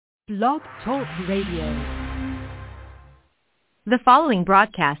Blog Talk Radio. The following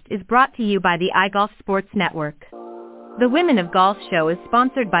broadcast is brought to you by the iGolf Sports Network. The Women of Golf show is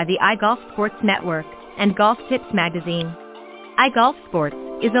sponsored by the iGolf Sports Network and Golf Tips magazine. iGolf Sports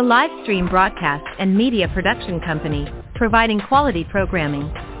is a live stream broadcast and media production company providing quality programming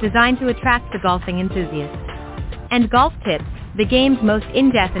designed to attract the golfing enthusiast. And Golf Tips, the game's most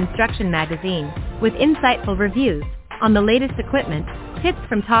in-depth instruction magazine, with insightful reviews on the latest equipment, tips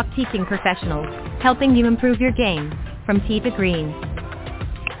from top teaching professionals, helping you improve your game from tee to green.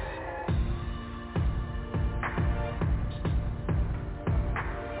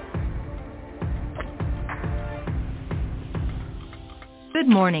 Good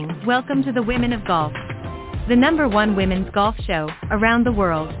morning. Welcome to the Women of Golf, the #1 women's golf show around the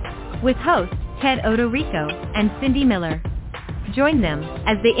world, with hosts Ted Odorico and Cindy Miller. Join them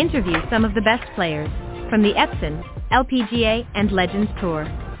as they interview some of the best players from the Epson, LPGA, and Legends Tour,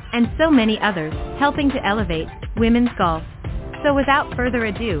 and so many others, helping to elevate women's golf. So without further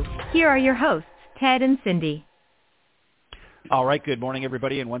ado, here are your hosts, Ted and Cindy. All right, good morning,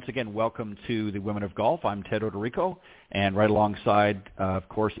 everybody, and once again, welcome to the Women of Golf. I'm Ted Odorico, and right alongside, of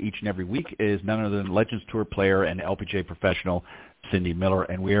course, each and every week is none other than Legends Tour player and LPGA professional Cindy Miller,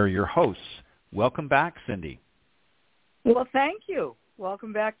 and we are your hosts. Welcome back, Cindy. Well, thank you.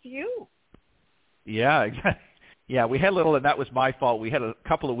 Welcome back to you. Yeah, exactly. Yeah, we had a little, and that was my fault. We had a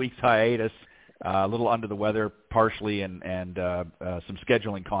couple of weeks hiatus, a little under the weather partially, and some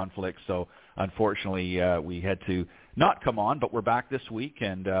scheduling conflicts. So unfortunately, we had to not come on, but we're back this week,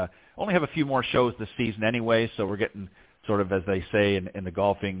 and only have a few more shows this season anyway. So we're getting sort of, as they say in the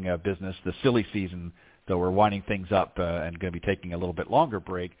golfing business, the silly season. So we're winding things up and going to be taking a little bit longer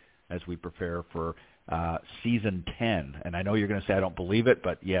break as we prepare for season 10. And I know you're going to say I don't believe it,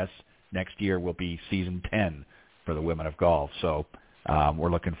 but yes, next year will be season 10 for the Women of Golf. So we're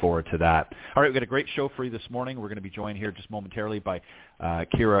looking forward to that. All right, we've got a great show for you this morning. We're going to be joined here just momentarily by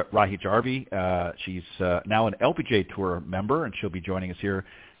Kiira Riihijarvi. She's now an LPGA Tour member, and she'll be joining us here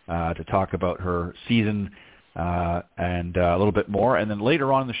to talk about her season and a little bit more. And then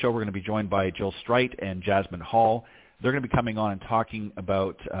later on in the show, we're going to be joined by Jill Strite and Jazmine Hall. They're going to be coming on and talking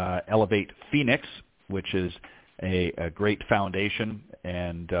about Elevate Phoenix, which is a great foundation,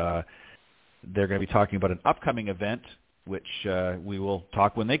 and they're going to be talking about an upcoming event, which we will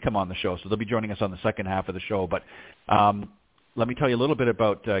talk when they come on the show. So they'll be joining us on the second half of the show. But let me tell you a little bit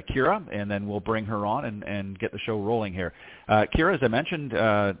about Kiira, and then we'll bring her on and get the show rolling here. Kiira, as I mentioned,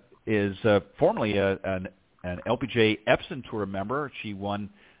 is formerly an LPGA Epson Tour member. She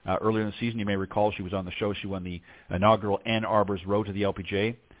won earlier in the season. You may recall she was on the show. She won the inaugural Ann Arbor's Road to the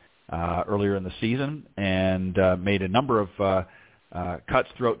LPGA earlier in the season, and made a number of cuts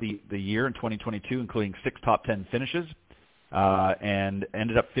throughout the year in 2022, including 6 top 10 finishes, and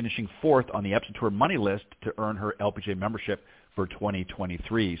ended up finishing 4th on the Epson Tour money list to earn her LPGA membership for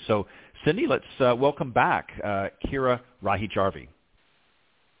 2023. So, Cindy, let's welcome back Kiira Riihijarvi.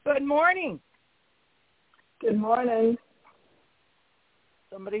 Good morning. Good morning.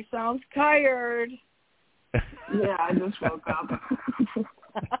 Somebody sounds tired. Yeah, I just woke up.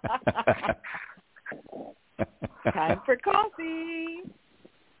 Time for coffee.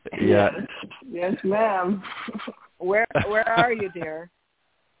 Yeah. Yes, ma'am. Where are you, dear?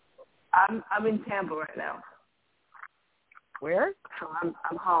 I'm in Tampa right now. Where? So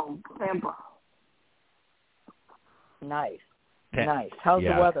I'm home, Tampa. Nice. Nice. How's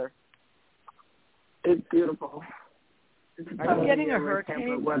the weather? It's beautiful. Are you getting a hurricane?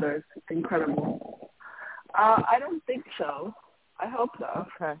 Tampa weather is incredible. I don't think so. I hope so.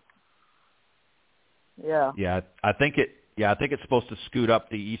 Okay. Yeah. Yeah, I think it's supposed to scoot up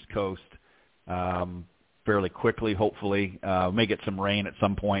the East Coast fairly quickly. Hopefully, we may get some rain at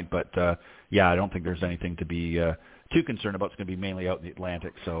some point, but yeah, I don't think there's anything to be too concerned about. It's going to be mainly out in the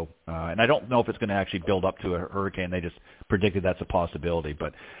Atlantic. So, and I don't know if it's going to actually build up to a hurricane. They just predicted that's a possibility.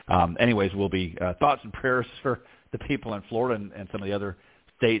 But anyways, will be thoughts and prayers for the people in Florida and some of the other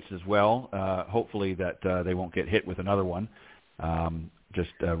states as well. Hopefully that they won't get hit with another one.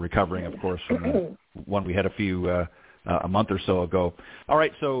 Just recovering, of course, from the one we had a month or so ago. All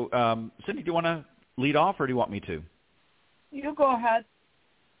right, so Cindy, do you want to lead off, or do you want me to? You go ahead.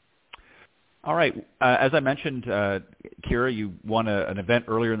 All right. As I mentioned, Kiira, you won an event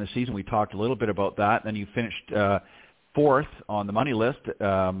earlier in the season. We talked a little bit about that. Then you finished 4th on the money list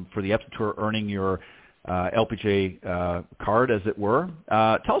for the Epson Tour, earning your LPGA card, as it were.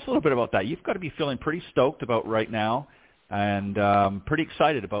 Tell us a little bit about that. You've got to be feeling pretty stoked about right now, and pretty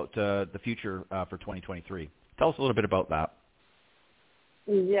excited about the future for 2023. Tell us a little bit about that.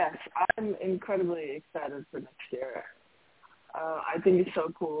 Yes, I'm incredibly excited for next year. I think it's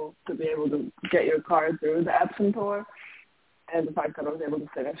so cool to be able to get your card through the Epson Tour, and the fact that I was able to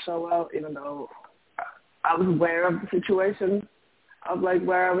finish so well, even though I was aware of the situation of like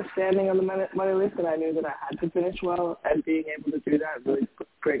where I was standing on the money list, and I knew that I had to finish well, and being able to do that really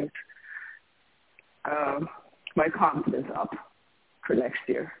brings my confidence up for next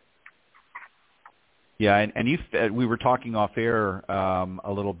year. Yeah, and we were talking off air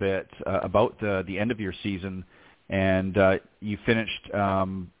a little bit about the end of your season, and you finished,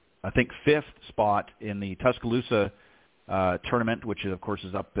 I think, 5th spot in the Tuscaloosa tournament, which of course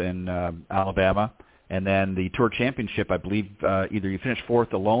is up in Alabama, and then the Tour Championship. I believe either you finished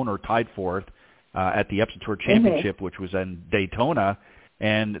 4th alone or tied 4th at the Epson Tour Championship, which was in Daytona,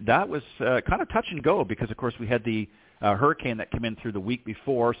 and that was kind of touch and go because, of course, we had the hurricane that came in through the week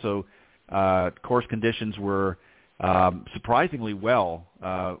before, so course conditions were surprisingly well.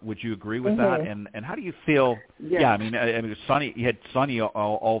 Would you agree with that? And how do you feel? Yes. Yeah, I mean, it was sunny. You had sunny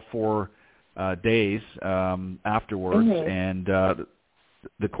all 4 days afterwards, and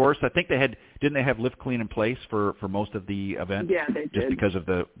the course. I think didn't they have lift clean in place for most of the event? Yeah, they did. Just because of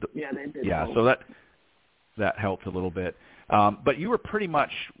the yeah, they did. Yeah, so that helped a little bit. But you were pretty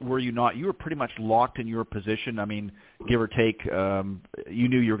much, were you not? You were pretty much locked in your position. I mean, give or take, you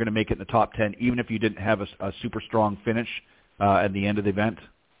knew you were going to make it in the top 10, even if you didn't have a super strong finish at the end of the event.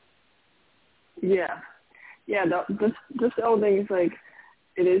 Yeah. Just the only thing is like,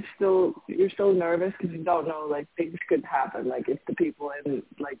 it is still, you're still nervous because you don't know, like, things could happen. Like, if the people in,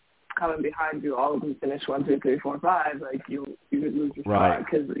 like, coming behind you, all of them finish 1, 2, 3, 4, 5, like, you could lose your spot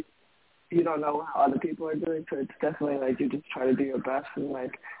because you don't know how other people are doing. So it's definitely, like, you just try to do your best and,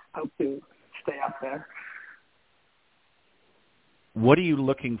 like, hope to stay up there. What are you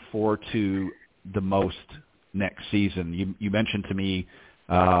looking forward to the most next season? You mentioned to me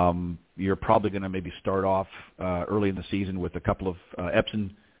you're probably going to maybe start off early in the season with a couple of Epson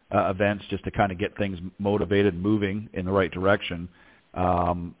events just to kind of get things motivated, moving in the right direction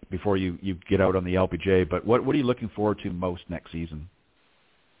before you get out on the LPGA. But what are you looking forward to most next season?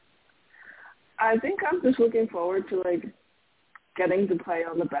 I think I'm just looking forward to, like, getting to play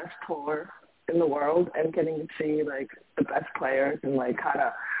on the best tour in the world and getting to see, like, the best players and, like, kind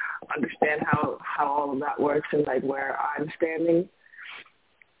of understand how all of that works and, like, where I'm standing.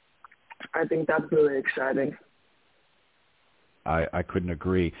 I think that's really exciting. I couldn't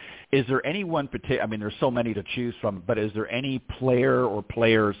agree. Is there any one particular, I mean, there's so many to choose from, but is there any player or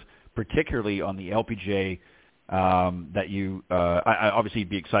players, particularly on the LPGA, that you, obviously you'd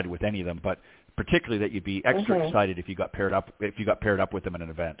be excited with any of them, but particularly that you'd be extra excited if you got paired up with them in an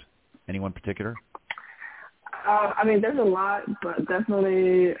event? Anyone particular? I mean, there's a lot, but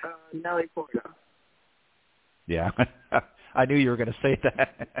definitely Nelly Korda. Yeah, I knew you were going to say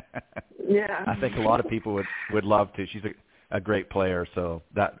that. Yeah, I think a lot of people would love to. She's a great player, so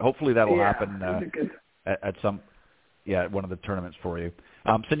that hopefully that'll happen at one of the tournaments for you.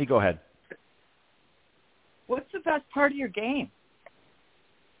 Cindy, go ahead. What's the best part of your game?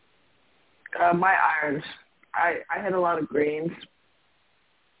 My irons. I hit a lot of greens,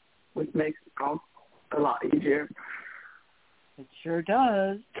 which makes golf a lot easier. It sure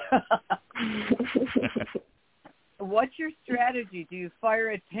does. What's your strategy? Do you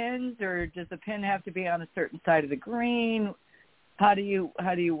fire at pins, or does the pin have to be on a certain side of the green? How do you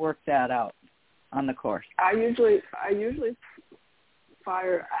work that out on the course? I usually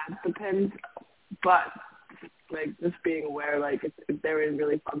fire at the pins, but like just being aware, like if they're in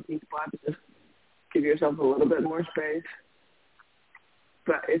really funky spots, just give yourself a little bit more space.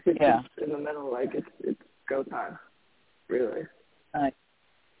 But if it's just in the middle, like it's go time, really.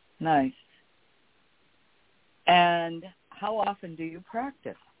 Nice. And how often do you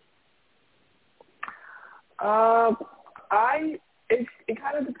practice? It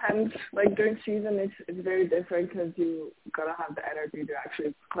kind of depends. Like during season, it's very different because you gotta have the energy to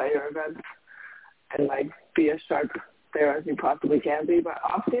actually play your events and like be as sharp there as you possibly can be. But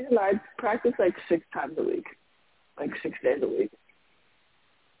off season, I practice like 6 times a week, like 6 days a week.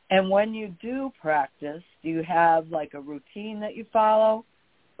 And when you do practice, do you have like a routine that you follow,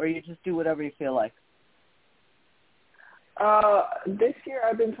 or you just do whatever you feel like? This year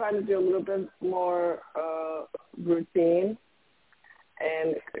I've been trying to do a little bit more routine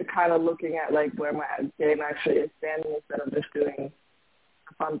and kind of looking at like where my game actually is standing instead of just doing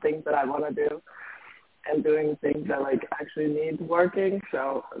fun things that I want to do and doing things that like actually need working.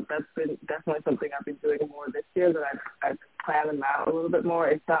 So that's been definitely something I've been doing more this year, that I've planned them out a little bit more.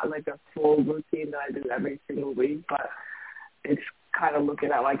 It's not like a full routine that I do every single week, but it's kind of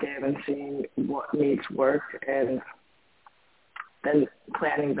looking at my game and seeing what needs work and then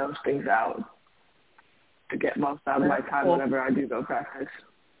planning those things out. to get most out of my time whenever I do go practice.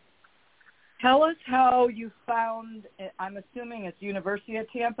 Tell us how you found, I'm assuming it's University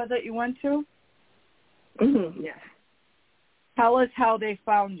of Tampa that you went to? Mm-hmm, yes. Tell us how they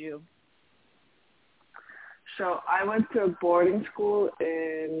found you. So I went to a boarding school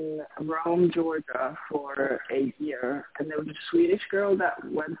in Rome, Georgia for a year, and there was a Swedish girl that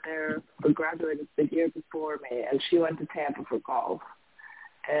went there or graduated the year before me, and she went to Tampa for golf.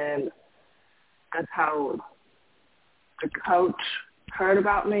 And that's how the coach heard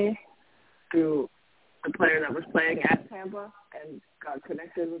about me through the player that was playing at Tampa and got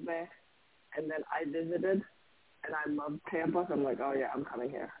connected with me. And then I visited, and I loved Tampa, so I'm like, oh, yeah, I'm coming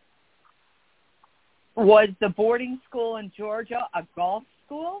here. Was the boarding school in Georgia a golf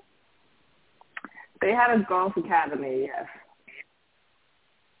school? They had a golf academy, yes.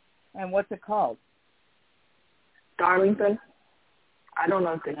 And what's it called? Darlington. I don't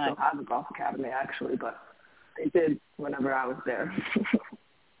know if they still have a golf academy, actually, but they did whenever I was there.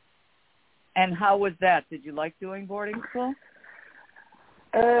 And how was that? Did you like doing boarding school?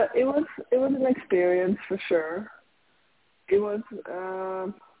 It was an experience for sure. It was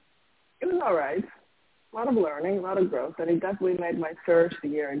all right. A lot of learning, a lot of growth, and it definitely made my first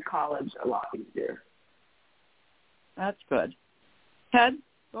year in college a lot easier. That's good. Ted,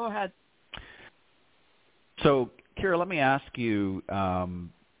 go ahead. So, Kiira, let me ask you,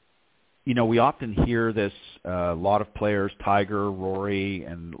 we often hear this, a lot of players, Tiger, Rory,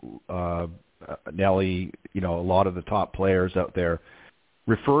 and Nelly, a lot of the top players out there,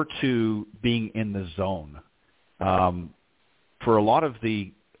 refer to being in the zone. For a lot of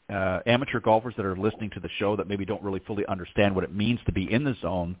the amateur golfers that are listening to the show that maybe don't really fully understand what it means to be in the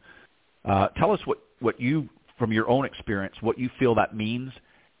zone, tell us what you, from your own experience, what you feel that means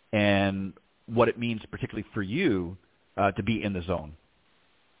and what it means particularly for you to be in the zone.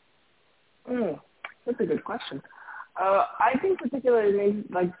 That's a good question. I think particularly it means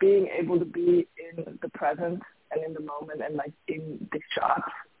like being able to be in the present and in the moment and like in the shots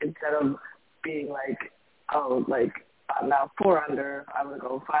instead of being like, I'm now 4 under, I'm going to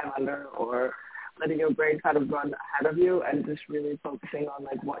go 5 under, or letting your brain kind of run ahead of you and just really focusing on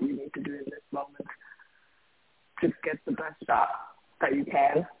like what you need to do in this moment to get the best shot that you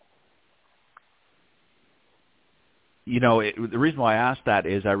can. The reason why I asked that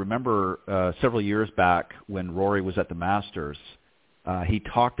is I remember several years back when Rory was at the Masters, he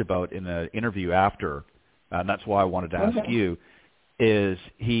talked about in an interview after, and that's why I wanted to ask you, is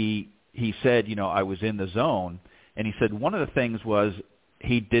he said, I was in the zone, and he said one of the things was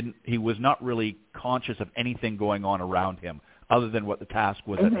he was not really conscious of anything going on around him other than what the task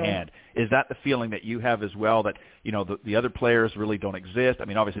was at hand. Is that the feeling that you have as well, that, the other players really don't exist? I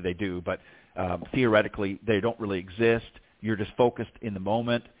mean, obviously they do, but theoretically they don't really exist. You're just focused in the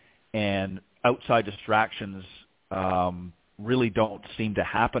moment, and outside distractions really don't seem to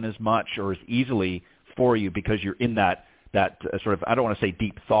happen as much or as easily for you because you're in that sort of, I don't want to say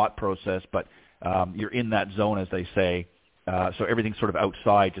deep thought process, but you're in that zone, as they say, so everything sort of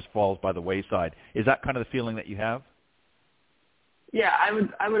outside just falls by the wayside. Is that kind of the feeling that you have? Yeah,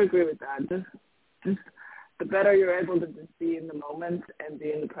 I would agree with that. Just the better you're able to just be in the moment and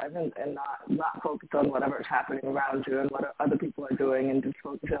be in the present and not focus on whatever's happening around you and what other people are doing, and just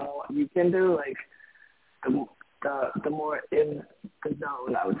focus on what you can do, like the more in the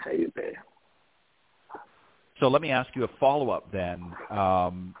zone I would say you'd be. So let me ask you a follow-up then.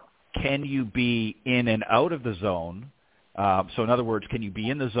 Can you be in and out of the zone? So in other words, can you be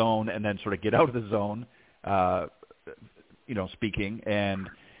in the zone and then sort of get out of the zone, speaking? And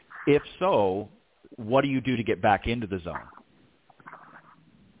if so, what do you do to get back into the zone?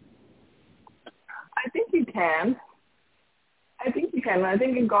 I think you can. I think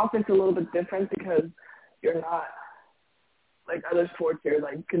in golf it's a little bit different because you're not like other sports. You're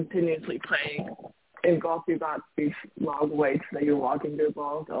like continuously playing. In golf, you got these long weights that you're walking through the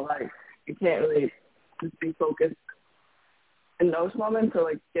ball, so like you can't really just be focused in those moments, or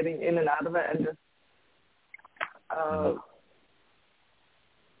like getting in and out of it, and just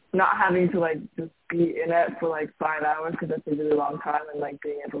not having to like just be in it for like 5 hours because that's a really long time, and like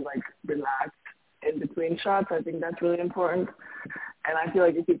being able to like relax in between shots. I think that's really important, and I feel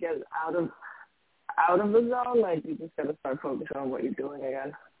like if you get out of the zone, like you just gotta start focusing on what you're doing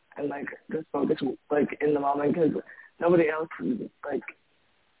again. And, like, just focus, like, in the moment because nobody else, like,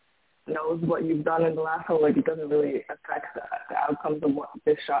 knows what you've done in the last hole. Like, it doesn't really affect the outcomes of what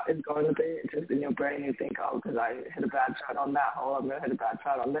this shot is going to be. It's just in your brain you think, because I hit a bad shot on that hole, I'm going to hit a bad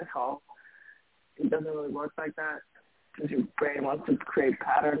shot on this hole. It doesn't really work like that because your brain wants to create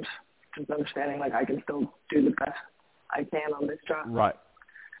patterns. Just understanding, like, I can still do the best I can on this shot. Right.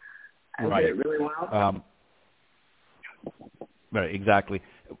 And hit it really well. Right, exactly.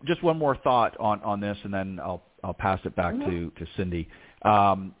 Just one more thought on this, and then I'll pass it back to Cindy.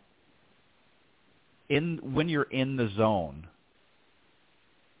 When you're in the zone,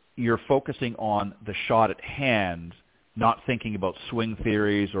 you're focusing on the shot at hand, not thinking about swing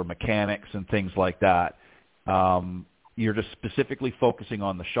theories or mechanics and things like that. You're just specifically focusing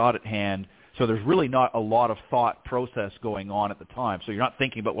on the shot at hand. So there's really not a lot of thought process going on at the time. So you're not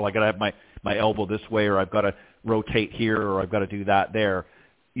thinking about, well, I got to have my elbow this way, or I've got to rotate here, or I've got to do that there.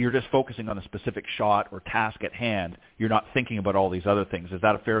 You're just focusing on a specific shot or task at hand. You're not thinking about all these other things. Is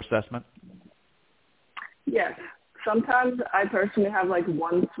that a fair assessment? Yes. Sometimes I personally have like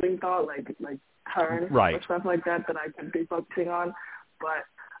one swing thought, like turn right. or stuff like that I could be focusing on. But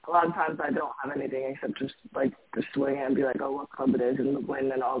a lot of times I don't have anything except just like the swing and be like, oh, what club it is and the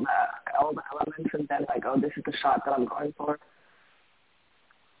wind and all the elements, and then like, oh, this is the shot that I'm going for.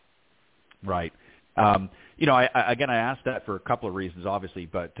 Right. I asked that for a couple of reasons, obviously,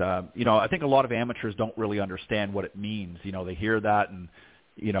 but I think a lot of amateurs don't really understand what it means. They hear that and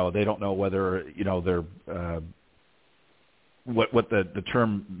they don't know whether they're what the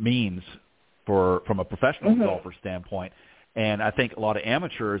term means from a professional golfer standpoint. And I think a lot of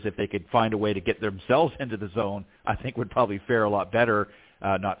amateurs, if they could find a way to get themselves into the zone, I think would probably fare a lot better,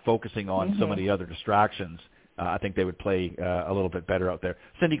 not focusing on so many other distractions. I think they would play a little bit better out there.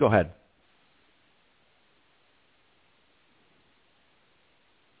 Cindy, go ahead.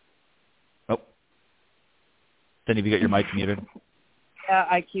 Oh, Cindy, have you got your mic muted? Yeah,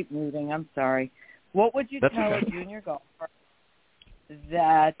 I keep muting. I'm sorry. What would you tell a junior golfer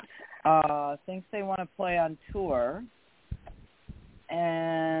that thinks they want to play on tour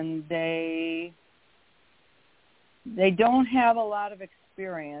and they don't have a lot of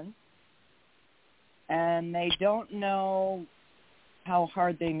experience and they don't know how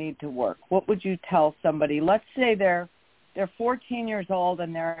hard they need to work? What would you tell somebody? Let's say they're 14 years old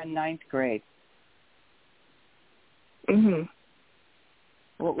and they're in 9th grade.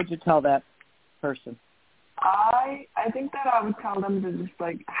 What would you tell that person? I think that I would tell them to just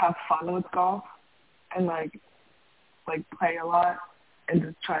like have fun with golf and like play a lot and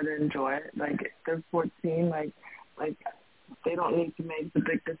just try to enjoy it. Like they're 14, like they don't need to make the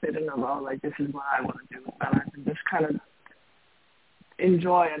big decision of, oh, like this is what I want to do with my life, and just kind of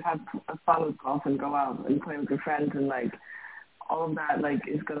enjoy and have fun with golf and go out and play with your friends, and like all of that like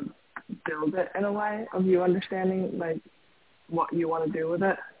is gonna build it in a way of you understanding like what you want to do with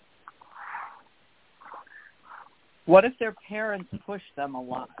it. What if their parents push them a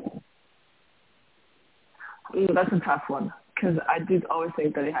lot? That's a tough one, because I do always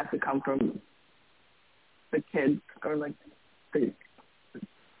think that it has to come from the kids or like the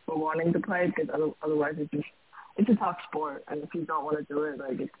wanting to play, because otherwise it's a tough sport, and if you don't want to do it,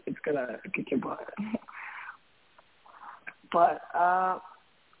 like it's gonna kick your butt. But I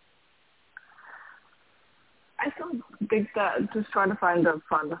still think that just trying to find the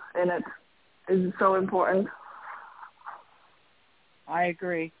fun in it is so important. I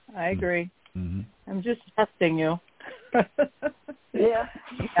agree. Mm-hmm. I'm just testing you. Yeah,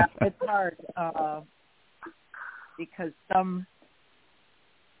 it's hard because some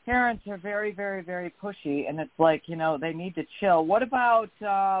parents are very, very, very pushy, and it's like, they need to chill. What about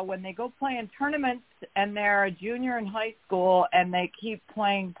when they go play in tournaments and they're a junior in high school and they keep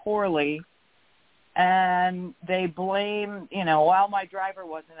playing poorly and they blame, well, my driver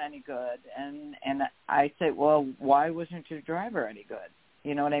wasn't any good. And I say, well, why wasn't your driver any good?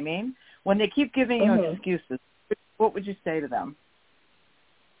 You know what I mean? When they keep giving you excuses, what would you say to them?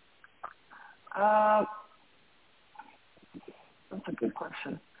 That's a good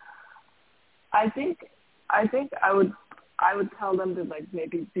question. I think I would tell them to like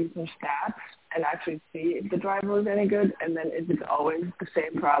maybe do some stats and actually see if the driver was any good, and then if it's always the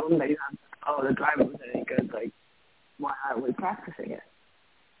same problem that you have, oh, the driver wasn't any good, like why aren't we practicing it?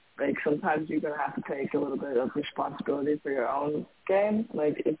 Like sometimes you're gonna have to take a little bit of responsibility for your own game.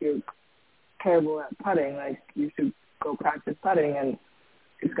 Like if you're terrible at putting, like you should go practice putting, and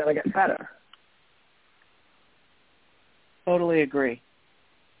it's gonna get better. Totally agree.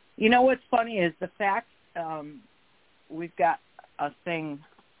 You know what's funny is the fact we've got a thing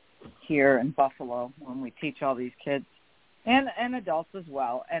here in Buffalo when we teach all these kids and adults as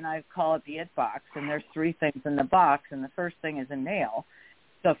well, and I call it the it box, and there's 3 things in the box, and the first thing is a nail.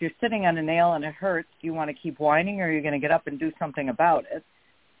 So if you're sitting on a nail and it hurts, do you want to keep whining, or are you going to get up and do something about it?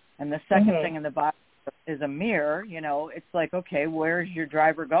 And the second thing in the box is a mirror. It's like, okay, where's your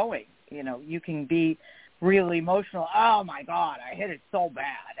driver going? You can be really emotional. Oh, my God, I hit it so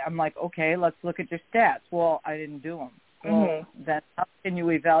bad. I'm like, okay, let's look at your stats. Well, I didn't do them. Well, then how can you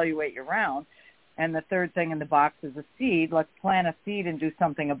evaluate your round? And the third thing in the box is a seed. Let's plant a seed and do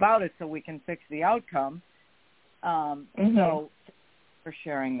something about it so we can fix the outcome. So for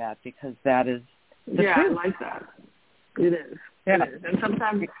sharing that, because that is the truth. I like that. It is. Yeah. It is. And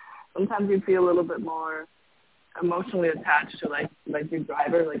sometimes you feel a little bit more emotionally attached to like your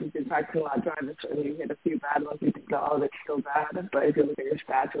driver. Like if you're practicing a lot of drivers and you hit a few bad ones, you think, oh, that's still bad. But if you look at your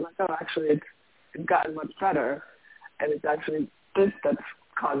stats, you're like, oh, actually it's gotten much better. And it's actually this that's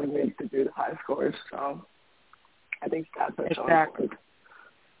causing me to do the high scores. So I think stats are so important.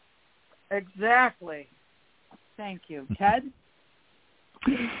 Exactly. Thank you. Ted?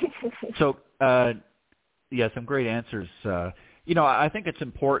 So, some great answers. I think it's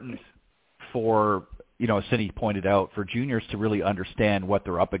important for, as Cindy pointed out, for juniors to really understand what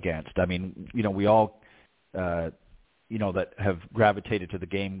they're up against. I mean, we all, that have gravitated to the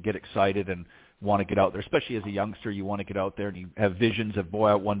game, get excited and want to get out there, especially as a youngster. You want to get out there and you have visions of,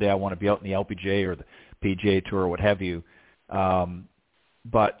 boy, one day I want to be out in the LPGA or the PGA Tour or what have you.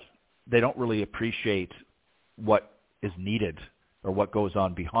 But they don't really appreciate what is needed or what goes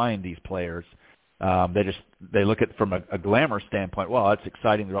on behind these players. They look at it from a glamour standpoint. Well, it's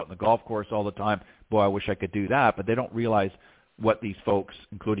exciting. They're out on the golf course all the time. Boy, I wish I could do that. But they don't realize what these folks,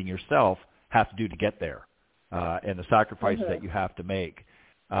 including yourself, have to do to get there, and the sacrifices that you have to make.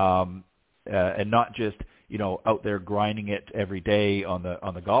 And not just, out there grinding it every day on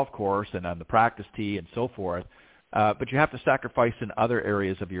the golf course and on the practice tee and so forth. But you have to sacrifice in other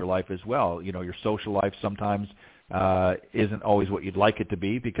areas of your life as well. Your social life sometimes isn't always what you'd like it to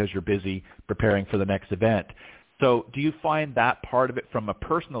be because you're busy preparing for the next event. So do you find that part of it from a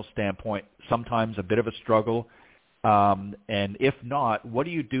personal standpoint sometimes a bit of a struggle? And if not, what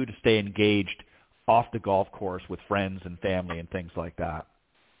do you do to stay engaged off the golf course with friends and family and things like that?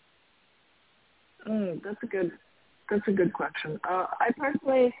 That's a good question. I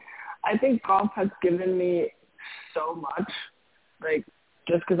think golf has given me so much, like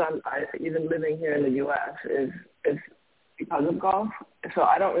just because I even living here in the U.S. is because of golf. So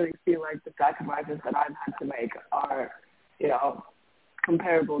I don't really feel like the sacrifices that I've had to make are,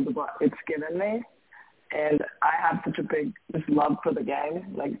 comparable to what it's given me. And I have such a big just love for the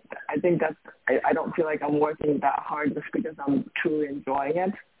game. Like I think I don't feel like I'm working that hard just because I'm truly enjoying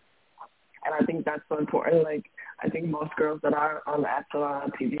it. And I think that's so important. Like, I think most girls that are on the Epsilon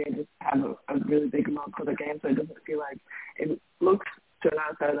on PGA just have a really big love for the game, so it doesn't feel like it looks to an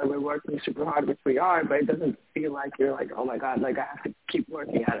outsider that we're working super hard, which we are, but it doesn't feel like you're like, oh my God, like I have to keep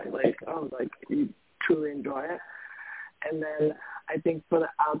working at it. Like, oh, like you truly enjoy it. And then I think for the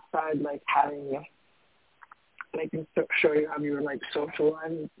outside, like making sure you have your like social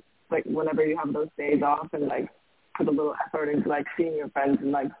life, like whenever you have those days off and like put a little effort into like seeing your friends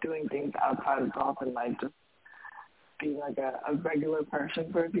and like doing things outside of golf and like just being like a regular person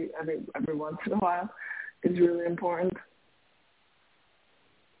for every once in a while is really important.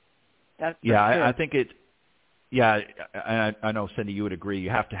 I think it. Yeah, I know, Cindy, you would agree. You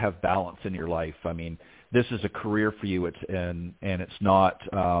have to have balance in your life. I mean, this is a career for you. And it's not.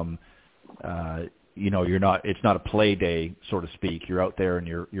 You're not. It's not a play day, so to speak. You're out there and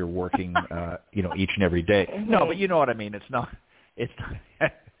you're working. Each and every day. Mm-hmm. No, but you know what I mean. It's not.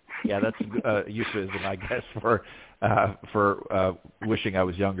 Yeah, that's a euphemism, I guess, for wishing I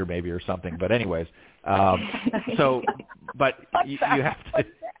was younger, maybe, or something. But anyways, but you have to.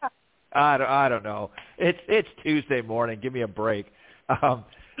 I don't know. It's Tuesday morning. Give me a break. But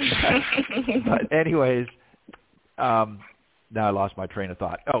anyways, now I lost my train of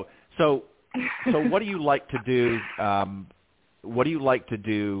thought. Oh, so what do you like to do? What do you like to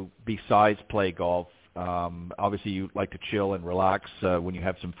do besides play golf? Obviously, you like to chill and relax when you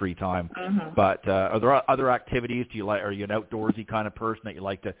have some free time. Mm-hmm. But are there other activities? Are you an outdoorsy kind of person that you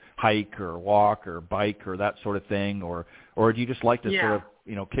like to hike or walk or bike or that sort of thing, or do you just like to sort of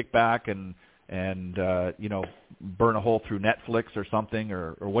kick back and burn a hole through Netflix or something,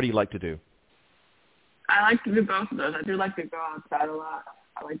 or what do you like to do? I like to do both of those. I do like to go outside a lot.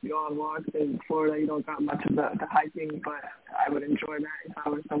 I like to go on walks. In Florida, you don't got much of the hiking, but I would enjoy that if I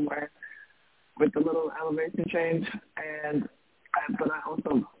was somewhere with a little elevation change. But I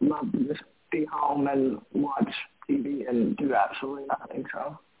also love to just be home and watch TV and do absolutely nothing.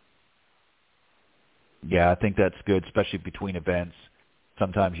 So. Yeah, I think that's good, especially between events.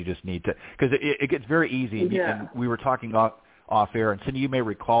 Sometimes you just need to, because it gets very easy. Yeah. And we were talking off air, and Cindy, you may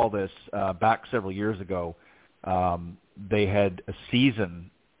recall this back several years ago. They had a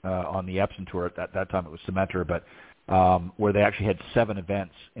season on the Epsom Tour. At that time it was Symetra, but where they actually had 7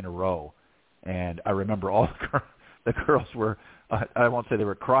 events in a row. And I remember all the girls were, I won't say they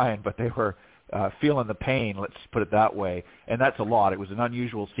were crying, but they were feeling the pain, let's put it that way. And that's a lot. It was an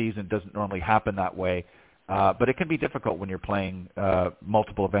unusual season. Doesn't normally happen that way. But it can be difficult when you're playing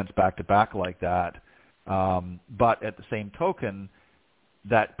multiple events back-to-back like that. But at the same token,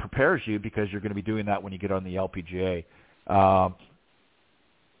 that prepares you because you're going to be doing that when you get on the LPGA.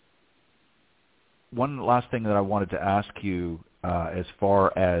 One last thing that I wanted to ask you as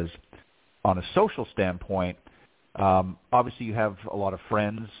far as on a social standpoint, obviously you have a lot of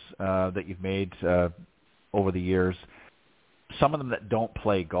friends that you've made over the years, some of them that don't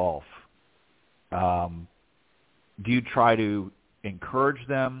play golf. Do you try to encourage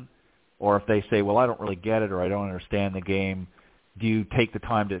them, or if they say, well, I don't really get it or I don't understand the game, do you take the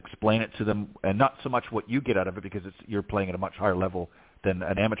time to explain it to them, and not so much what you get out of it because you're playing at a much higher level than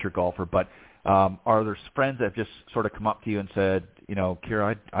an amateur golfer, but are there friends that have just sort of come up to you and said,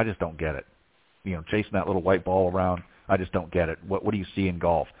 Kiira, I just don't get it. Chasing that little white ball around, I just don't get it. What do you see in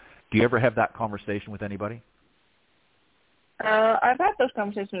golf? Do you ever have that conversation with anybody? I've had those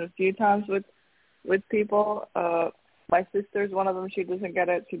conversations a few times with people. My sister's one of them. She doesn't get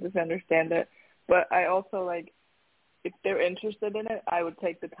it. She doesn't understand it. But I also, if they're interested in it, I would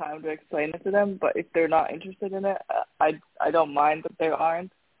take the time to explain it to them. But if they're not interested in it, I don't mind that they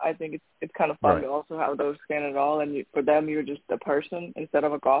aren't. I think it's kind of fun right. to also have those skin it all. And for them, you're just a person instead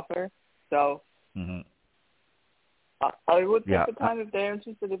of a golfer. So I would take the time if they're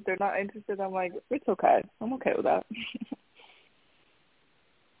interested. If they're not interested, I'm like, it's okay. I'm okay with that.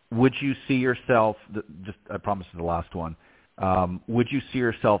 Would you see yourself, I promise the last one, would you see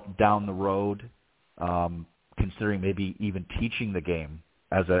yourself down the road considering maybe even teaching the game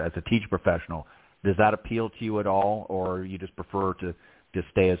as a teacher professional? Does that appeal to you at all, or you just prefer to just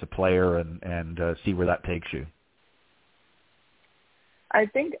stay as a player and see where that takes you? I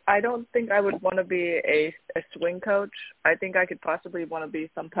don't think I would want to be a swing coach. I think I could possibly want to be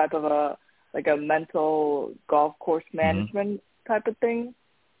some type of a mental golf course management type of thing.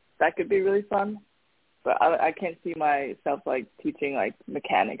 That could be really fun. But I can't see myself teaching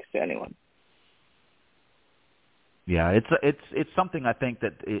mechanics to anyone. Yeah, it's something I think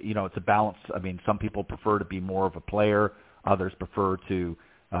that it's a balance. I mean, some people prefer to be more of a player. Others prefer to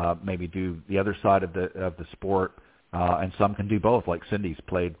maybe do the other side of the sport. And some can do both, like Cindy's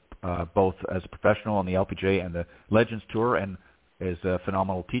played both as a professional on the LPGA and the Legends Tour, and is a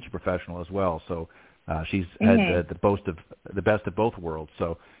phenomenal teacher professional as well. So she's had the best of both worlds.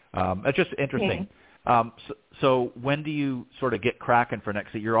 So it's just interesting. So when do you sort of get cracking for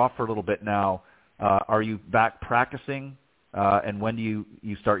next year? You're off for a little bit now. Are you back practicing? And when do you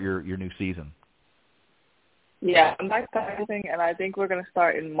start your new season? Yeah, I'm back practicing, and I think we're going to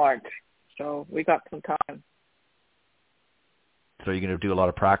start in March. So we got some time. So are you going to do a lot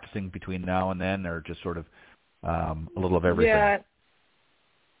of practicing between now and then, or just sort of a little of everything? Yeah,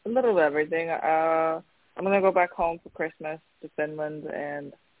 a little of everything. I'm going to go back home for Christmas to Finland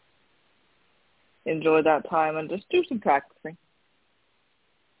and enjoy that time and just do some practicing.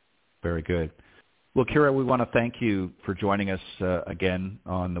 Very good. Well, Kiira, we want to thank you for joining us again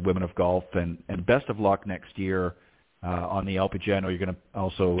on the Women of Golf, and best of luck next year on the LPGA. I know you're going to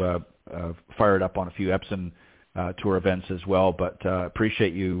also fire it up on a few Epson Tour events as well, but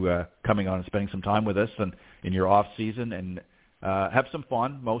appreciate you coming on and spending some time with us and in your off season, and have some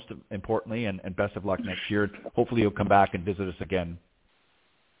fun, most importantly, and best of luck next year. Hopefully you'll come back and visit us again.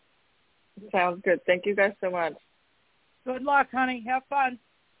 Sounds good. Thank you guys so much. Good luck, honey. Have fun.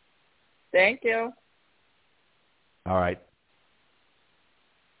 Thank you. All right.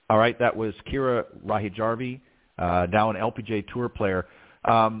 That was Kiira Riihijarvi, now an LPGA Tour player.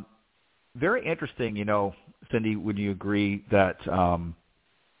 Very interesting, Cindy, would you agree that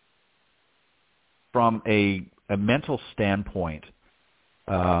from a mental standpoint,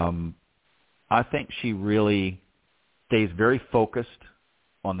 I think she really stays very focused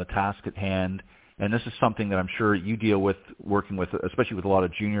on the task at hand. And this is something that I'm sure you deal with, working with, especially with a lot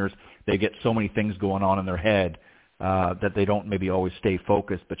of juniors. They get so many things going on in their head that they don't maybe always stay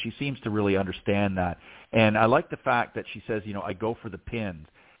focused. But she seems to really understand that. And I like the fact that she says, I go for the pins.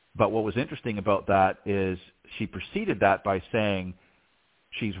 But what was interesting about that is she preceded that by saying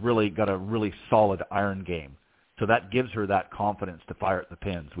she's really got a really solid iron game. So that gives her that confidence to fire at the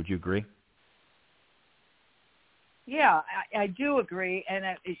pins. Would you agree? Yeah, I do agree. And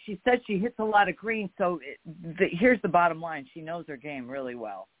she said she hits a lot of greens. So here's the bottom line. She knows her game really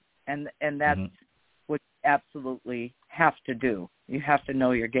well. And that's what you absolutely have to do. You have to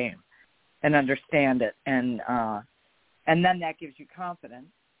know your game and understand it. And then that gives you confidence.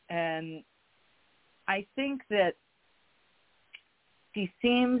 And I think that she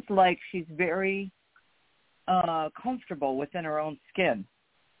seems like she's very comfortable within her own skin.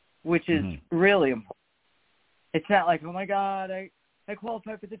 which is really important. It's not like, oh my God, I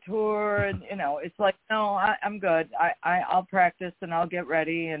qualify for the tour, and it's like, no, I'm good. I'll practice and I'll get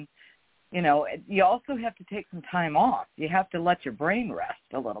ready, and you also have to take some time off. You have to let your brain rest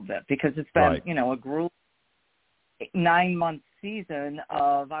a little bit because it's been a grueling 9-month season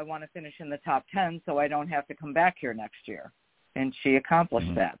of I want to finish in the top 10 so I don't have to come back here next year, and she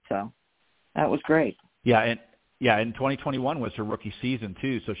accomplished that, so that was great. And 2021 was her rookie season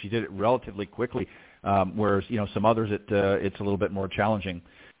too, so she did it relatively quickly. Whereas, some others, it's a little bit more challenging.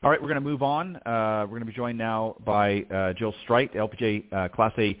 All right, we're going to move on. We're going to be joined now by Jill Strite, LPGA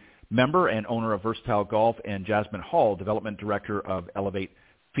Class A member and owner of Versatile Golf, and Jazmine Hall, Development Director of Elevate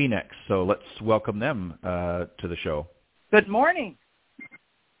Phoenix. So let's welcome them to the show. Good morning.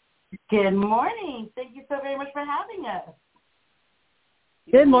 Good morning. Thank you so very much for having us.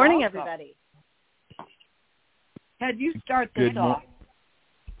 Good morning, everybody. Ted, you start this off.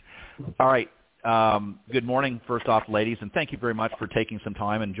 All right. Good morning, first off, ladies, and thank you very much for taking some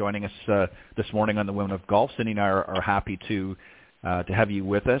time and joining us this morning on the Women of Golf. Cindy and I are happy to have you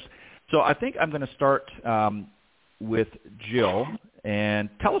with us. So I think I'm going to start with Jill, and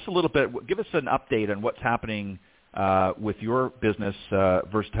tell us a little bit, give us an update on what's happening with your business,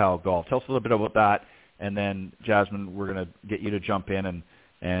 Versatile Golf. Tell us a little bit about that, and then, Jazmine, we're going to get you to jump in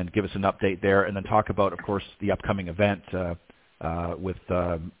and give us an update there, and then talk about, of course, the upcoming event with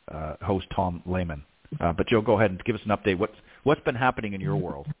host Tom Lehman. But Jill, go ahead and give us an update. What's been happening in your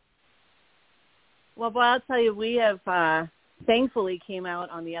world? Well, I'll tell you, we have thankfully came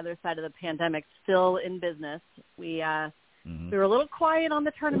out on the other side of the pandemic still in business. We were a little quiet on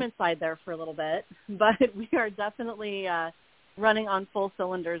the tournament side there for a little bit, but we are definitely running on full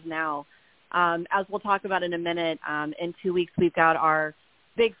cylinders now. As we'll talk about in a minute, in 2 weeks we've got our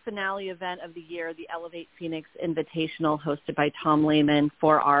big finale event of the year, the Elevate Phoenix Invitational, hosted by Tom Lehman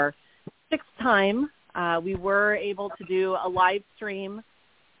for our 6th time. We were able to do a live stream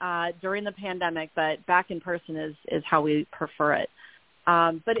during the pandemic, but back in person is how we prefer it.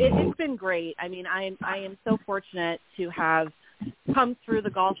 But it's been great. I mean, I am so fortunate to have come through the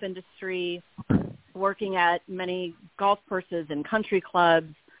golf industry, working at many golf courses and country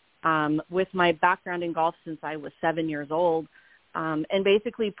clubs, with my background in golf since I was 7 years old. And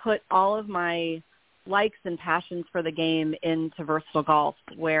basically put all of my likes and passions for the game into Versatile Golf,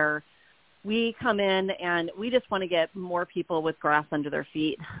 where we come in and we just want to get more people with grass under their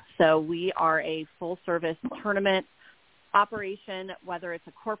feet. So we are a full-service tournament operation, whether it's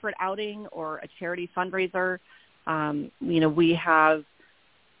a corporate outing or a charity fundraiser. We have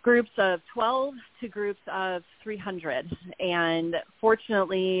groups of 12 to groups of 300. And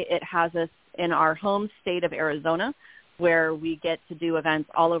fortunately, it has us in our home state of Arizona, where we get to do events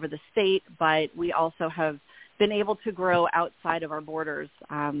all over the state, but we also have been able to grow outside of our borders.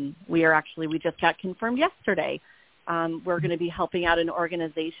 We just got confirmed yesterday. We're going to be helping out an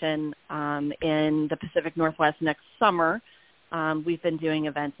organization in the Pacific Northwest next summer. We've been doing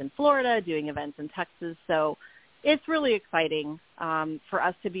events in Florida, doing events in Texas, so it's really exciting for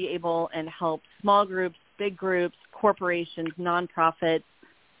us to be able and help small groups, big groups, corporations, nonprofits,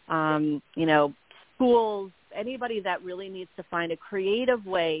 schools, anybody that really needs to find a creative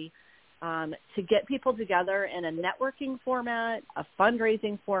way to get people together in a networking format, a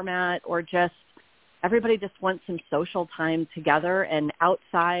fundraising format, or just everybody just wants some social time together and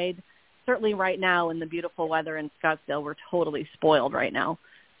outside. Certainly right now in the beautiful weather in Scottsdale, we're totally spoiled right now.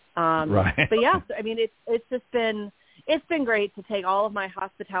 Right. But yeah, I mean, it's been great to take all of my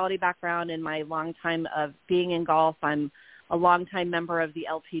hospitality background and my long time of being in golf. I'm a longtime member of the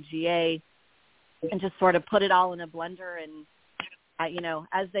LPGA, and just sort of put it all in a blender. And,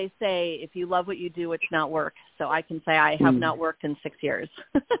 as they say, if you love what you do, it's not work. So I can say I have not worked in 6 years.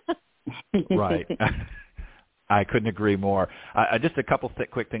 Right. I couldn't agree more. Just a couple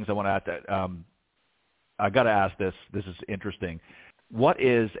quick things I want to add. That I got to ask this. This is interesting. What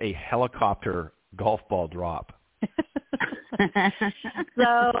is a helicopter golf ball drop?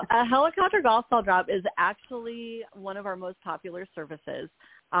 So a helicopter golf ball drop is actually one of our most popular services.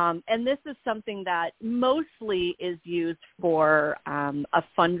 And this is something that mostly is used for a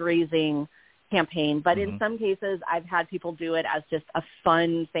fundraising campaign. But in some cases, I've had people do it as just a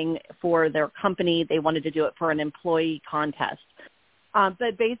fun thing for their company. They wanted to do it for an employee contest. But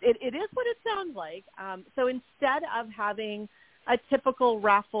it is what it sounds like. So instead of having a typical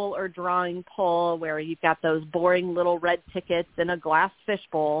raffle or drawing poll where you've got those boring little red tickets in a glass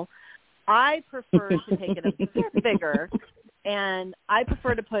fishbowl, I prefer to take it a bit bigger. And I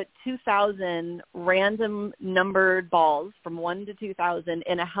prefer to put 2,000 random numbered balls from 1 to 2,000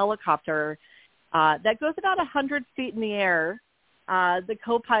 in a helicopter that goes about 100 feet in the air the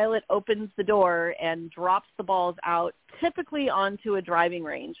co-pilot opens the door and drops the balls out, typically onto a driving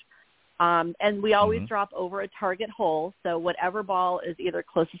range. And we always drop over a target hole, so whatever ball is either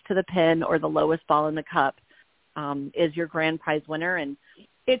closest to the pin or the lowest ball in the cup is your grand prize winner. And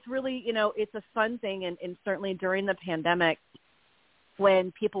it's really, it's a fun thing, and certainly during the pandemic,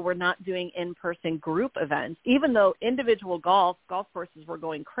 when people were not doing in-person group events, even though individual golf courses were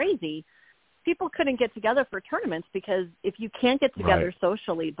going crazy, people couldn't get together for tournaments, because if you can't get together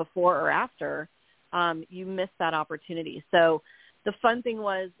socially before or after, you miss that opportunity. So the fun thing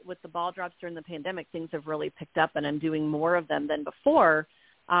was, with the ball drops during the pandemic, things have really picked up, and I'm doing more of them than before,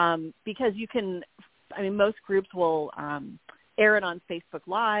 because most groups will air it on Facebook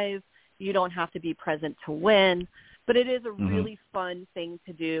Live. You don't have to be present to win. But it is a really fun thing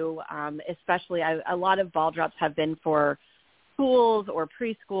to do, especially a lot of ball drops have been for schools or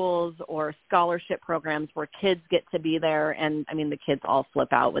preschools or scholarship programs where kids get to be there. And, the kids all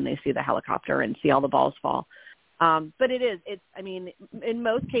flip out when they see the helicopter and see all the balls fall. But in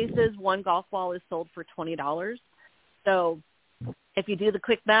most cases, one golf ball is sold for $20. So if you do the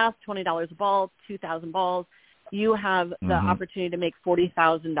quick math, $20 a ball, 2,000 balls, you have the opportunity to make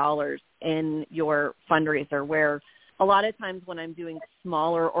 $40,000 in your fundraiser, where a lot of times when I'm doing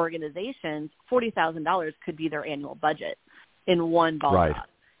smaller organizations, $40,000 could be their annual budget in one ball drop.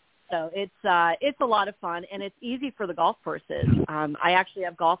 So it's a lot of fun, and it's easy for the golf courses. I actually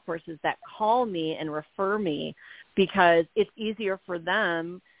have golf courses that call me and refer me because it's easier for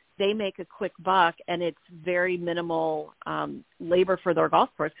them. They make a quick buck, and it's very minimal labor for their golf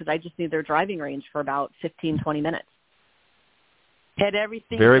course, because I just need their driving range for about 15, 20 minutes. And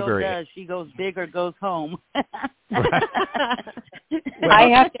everything does, she goes big or goes home. Well, I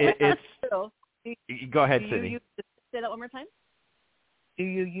have to. Go ahead, Sydney. Say that one more time. Do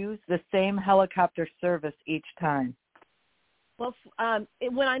you use the same helicopter service each time? Well,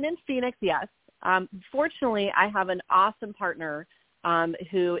 when I'm in Phoenix, yes. Fortunately, I have an awesome partner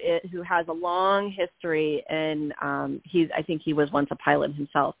who has a long history, and I think he was once a pilot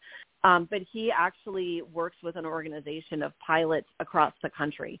himself. But he actually works with an organization of pilots across the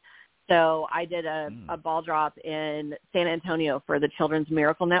country. So I did a ball drop in San Antonio for the Children's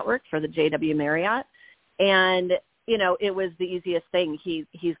Miracle Network for the JW Marriott. And, it was the easiest thing.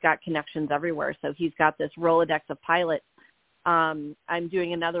 He's got connections everywhere. So he's got this Rolodex of pilots. I'm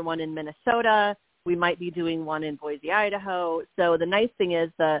doing another one in Minnesota. We might be doing one in Boise, Idaho. So the nice thing is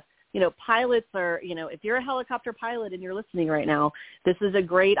pilots are, if you're a helicopter pilot and you're listening right now, this is a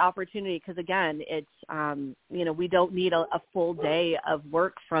great opportunity, because, again, it's, we don't need a full day of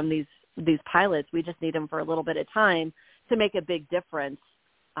work from these pilots. We just need them for a little bit of time to make a big difference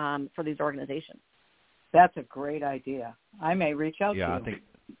for these organizations. That's a great idea. I may reach out to you. I think.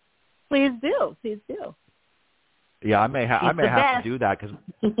 Please do. Please do. Yeah, I may have to do that, because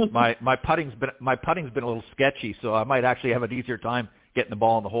my putting's been a little sketchy, so I might actually have an easier time getting the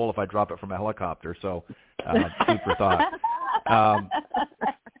ball in the hole if I drop it from a helicopter. So, food for thought.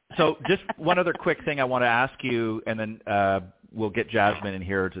 So just one other quick thing I want to ask you, and then we'll get Jazmine in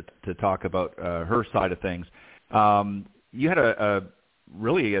here to talk about her side of things. You had a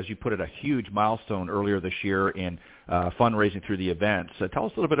really, as you put it, a huge milestone earlier this year in fundraising through the events. Tell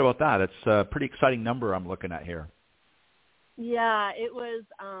us a little bit about that. It's a pretty exciting number I'm looking at here. Yeah, it was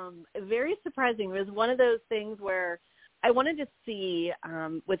very surprising. It was one of those things where I wanted to see,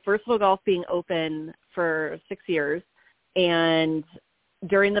 with Versatile Golf being open for 6 years, and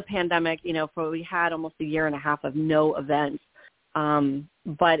during the pandemic, we had almost a year and a half of no events.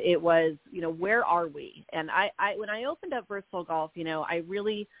 But it was, where are we? And I when I opened up Versatile Golf, I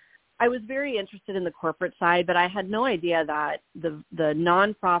was very interested in the corporate side, but I had no idea that the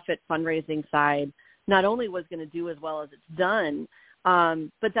nonprofit fundraising side not only was going to do as well as it's done,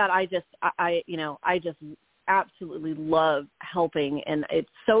 but that I just absolutely love helping. And it's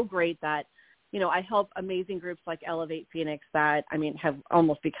so great that, I help amazing groups like Elevate Phoenix that, have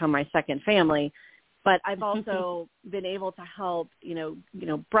almost become my second family. But I've also been able to help,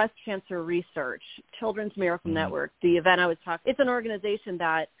 breast cancer research, Children's Miracle Network, the event I was talking. It's an organization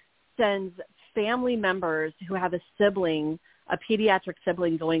that sends family members who have a pediatric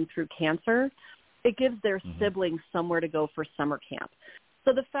sibling going through cancer. It gives their siblings somewhere to go for summer camp.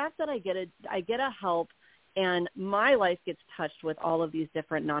 So the fact that I get to help, and my life gets touched with all of these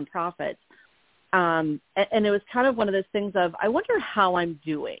different nonprofits, and it was kind of one of those things of, I wonder how I'm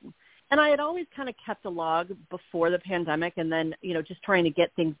doing. And I had always kind of kept a log before the pandemic, and then, just trying to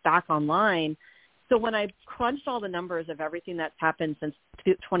get things back online. So when I crunched all the numbers of everything that's happened since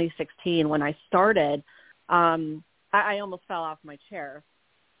 2016, when I started, I almost fell off my chair.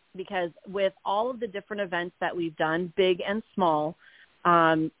 because with all of the different events that we've done, big and small,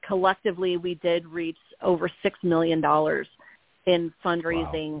 collectively we did reach over $6 million in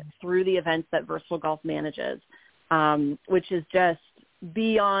fundraising through the events that Versatile Golf manages, which is just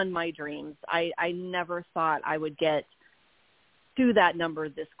beyond my dreams. I never thought I would get to that number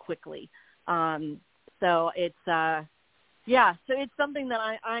this quickly. So it's it's something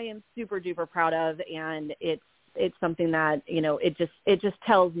that I am super duper proud of, and it's something that, you know, it just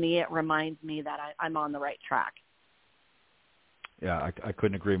tells me, it reminds me that I'm on the right track. Yeah, I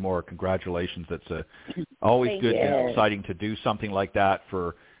couldn't agree more. Congratulations. That's always good and exciting to do something like that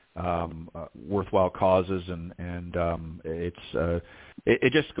for worthwhile causes, and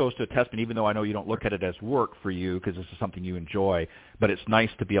it just goes to a testament, even though I know you don't look at it as work for you because this is something you enjoy, but it's nice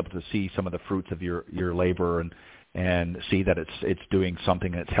to be able to see some of the fruits of your labor and see that it's doing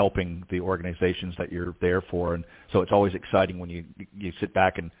something and it's helping the organizations that you're there for. And so it's always exciting when you sit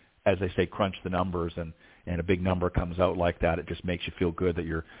back and, as they say, crunch the numbers, and a big number comes out like that. It just makes you feel good that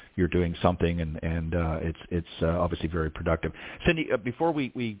you're doing something, and it's obviously very productive. Cindy, before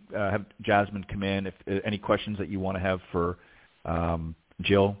we have Jazmine come in, if any questions that you want to have for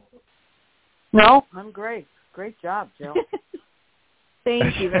Jill? No, I'm great. Great job, Jill.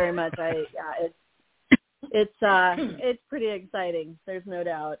 Thank you very much. It's pretty exciting. There's no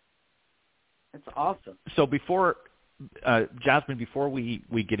doubt. It's awesome. So before Jazmine, before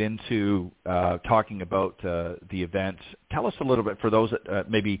we get into talking about the event, tell us a little bit, for those that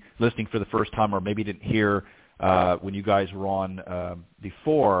maybe listening for the first time or maybe didn't hear when you guys were on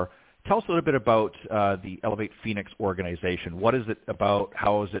before, tell us a little bit about the Elevate Phoenix organization. What is it about?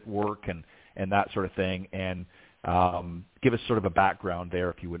 How does it work, and that sort of thing? And give us sort of a background there,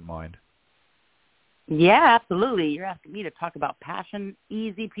 if you wouldn't mind. Yeah, absolutely. You're asking me to talk about passion,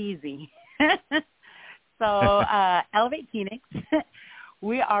 easy peasy. So Elevate Phoenix,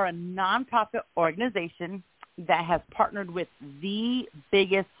 we are a nonprofit organization that has partnered with the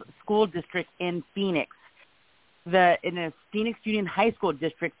biggest school district in Phoenix, in a Phoenix Union High School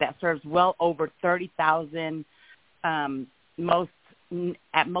district that serves well over 30,000 most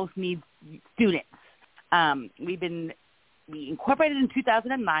needs students. We incorporated in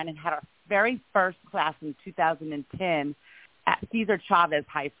 2009 and had our very first class in 2010 at Cesar Chavez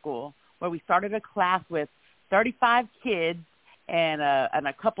High School, where we started a class with 35 kids and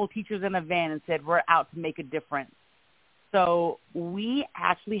a couple teachers in a van and said, we're out to make a difference. So we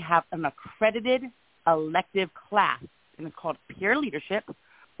actually have an accredited elective class, and it's called Peer Leadership,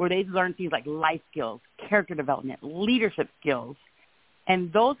 where they learn things like life skills, character development, leadership skills.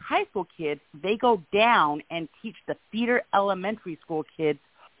 And those high school kids, they go down and teach the feeder elementary school kids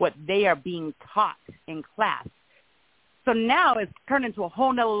what they are being taught in class. So now it's turned into a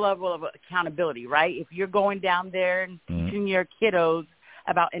whole nother level of accountability, right? If you're going down there and teaching your kiddos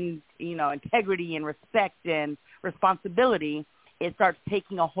about, integrity and respect and responsibility, it starts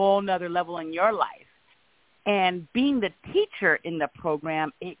taking a whole nother level in your life. And being the teacher in the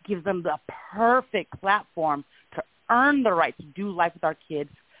program, it gives them the perfect platform to earn the right to do life with our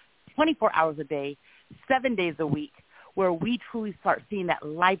kids 24 hours a day, 7 days a week, where we truly start seeing that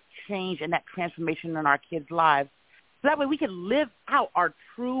life change and that transformation in our kids' lives. So that way we can live out our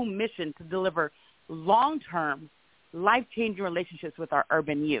true mission to deliver long-term, life-changing relationships with our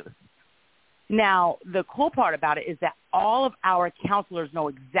urban youth. Now, the cool part about it is that all of our counselors know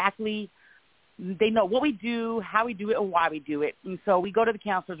exactly, they know what we do, how we do it, and why we do it. And so we go to the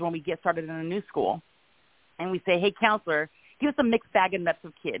counselors when we get started in a new school, and we say, hey, counselor, give us a mixed bag of nuts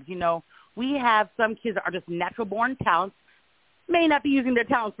of kids. We have some kids that are just natural-born talents, may not be using their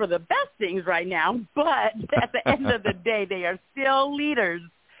talents for the best things right now, but at the end of the day, they are still leaders.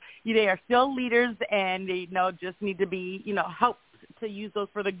 They are still leaders, and they just need to be, helped to use those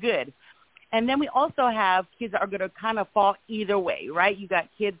for the good. And then we also have kids that are going to kind of fall either way, right? You got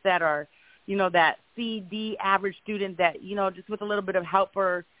kids that are, that C-D average student that, just with a little bit of help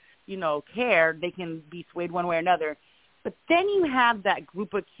or, care, they can be swayed one way or another. But then you have that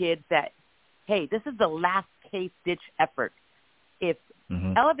group of kids that, hey, this is the last case-ditch effort. If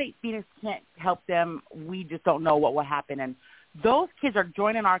Elevate Phoenix can't help them, we just don't know what will happen. And those kids are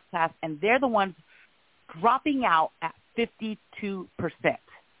joining our class, and they're the ones dropping out at 52%.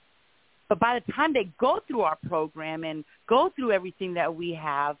 But by the time they go through our program and go through everything that we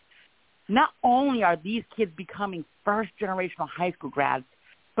have, not only are these kids becoming first-generational high school grads,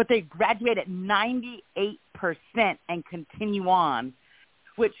 but they graduate at 98% and continue on,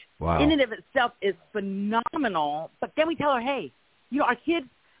 which in and of itself is phenomenal. But then we tell her, hey, our kids,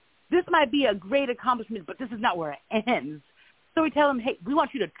 this might be a great accomplishment, but this is not where it ends. So we tell them, hey, we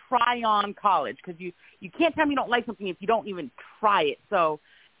want you to try on college, because you can't tell me you don't like something if you don't even try it. So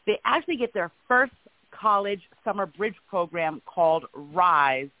they actually get their first college summer bridge program called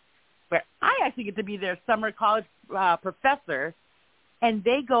RISE, where I actually get to be their summer college professor, and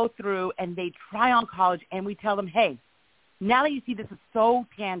they go through and they try on college, and we tell them, hey, now that you see this is so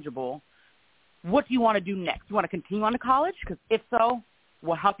tangible, what do you want to do next? You want to continue on to college? Because if so,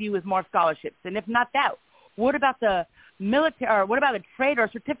 we'll help you with more scholarships. And if not that, what about the military, or what about the trade or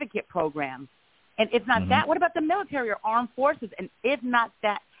certificate program? And if not that, what about the military or armed forces? And if not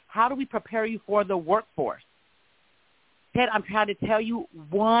that, how do we prepare you for the workforce? Ted, I'm trying to tell you,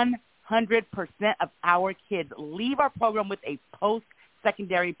 100% of our kids leave our program with a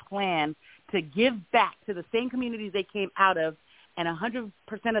post-secondary plan to give back to the same communities they came out of, and 100%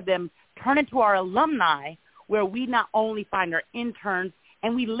 of them turn into our alumni, where we not only find our interns,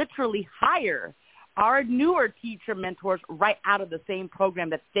 and we literally hire our newer teacher mentors right out of the same program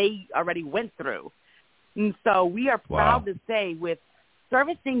that they already went through. And so we are proud to say, with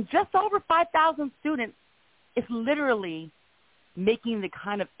servicing just over 5,000 students, it's literally making the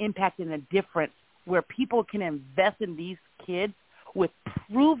kind of impact and the difference where people can invest in these kids with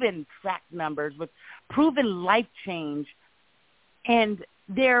proven track numbers, with proven life change, and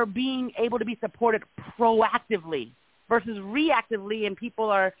they're being able to be supported proactively versus reactively, and people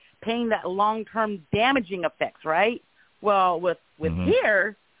are paying that long-term damaging effects, right? Well, with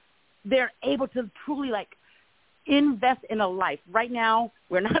here, they're able to truly, invest in a life. Right now,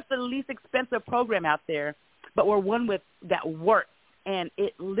 we're not the least expensive program out there, but we're one with that works, and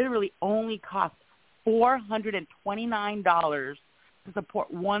it literally only costs $429 to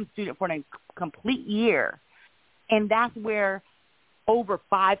support one student for a complete year. And that's where over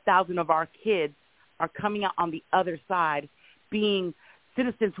 5,000 of our kids are coming out on the other side, being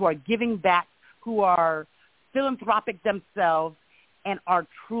citizens who are giving back, who are philanthropic themselves, and are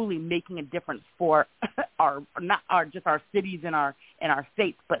truly making a difference for just our cities and our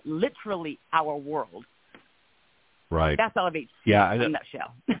states, but literally our world. Right. That's Elevate in a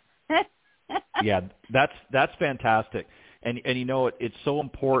nutshell. Yeah, that's fantastic. And it's so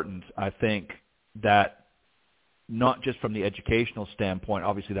important, I think, that not just from the educational standpoint,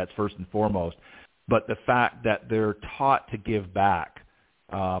 obviously that's first and foremost, but the fact that they're taught to give back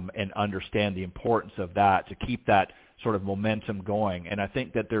and understand the importance of that, to keep that sort of momentum going. And I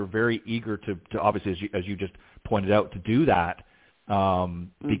think that they're very eager to obviously, as you just pointed out, to do that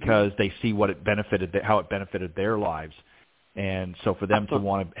because they see what it benefited, how it benefited their lives. And so for them to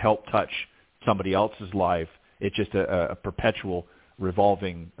want to help touch somebody else's life, it's just a perpetual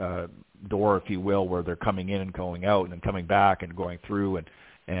revolving door, if you will, where they're coming in and going out and then coming back and going through, and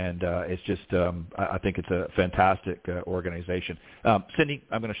it's just I think it's a fantastic organization. Cindy,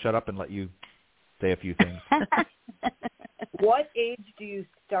 I'm going to shut up and let you say a few things. What age do you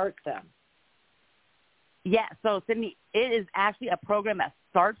start them? Yeah, so Cindy, it is actually a program that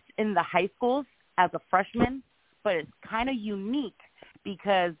starts in the high schools as a freshman, but it's kind of unique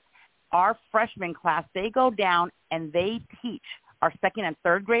because our freshman class, they go down and they teach our second and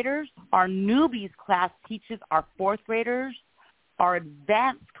third graders. Our newbies class teaches our fourth graders. Our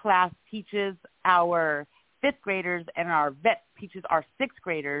advanced class teaches our fifth graders, and our vet teaches our sixth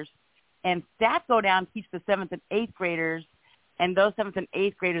graders. And staff go down and teach the seventh and eighth graders, and those seventh and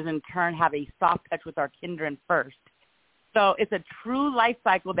eighth graders in turn have a soft touch with our kinder and first. So it's a true life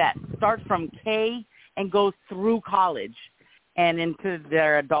cycle that starts from K and goes through college and into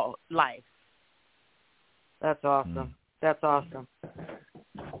their adult life. That's awesome. That's awesome.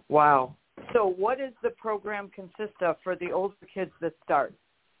 Wow. So what does the program consist of for the older kids that start?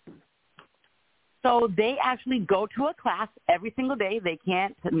 So they actually go to a class every single day. They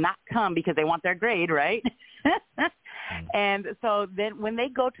can't not come because they want their grade, right? And so then when they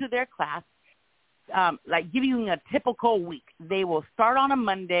go to their class, like giving a typical week, they will start on a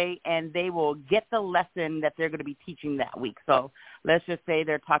Monday and they will get the lesson that they're going to be teaching that week. So let's just say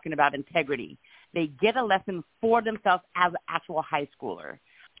they're talking about integrity. They get a lesson for themselves as an actual high schooler.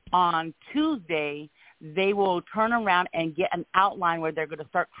 On Tuesday, they will turn around and get an outline where they're going to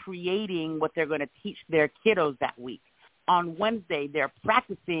start creating what they're going to teach their kiddos that week. On Wednesday, they're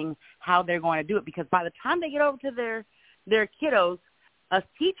practicing how they're going to do it, because by the time they get over to their kiddos, us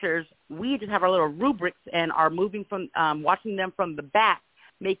teachers, we just have our little rubrics and are moving from watching them from the back,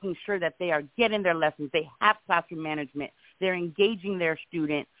 making sure that they are getting their lessons. They have classroom management. They're engaging their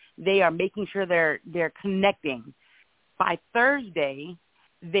student. They are making sure they're connecting. By Thursday,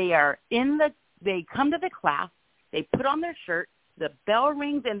 they come to the class, they put on their shirt, the bell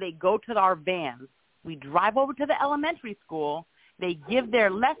rings, and they go to our vans. We drive over to the elementary school. They give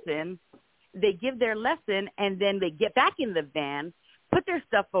their lesson, and then they get back in the van, put their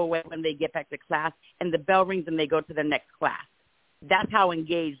stuff away when they get back to class, and the bell rings and they go to the next class. That's how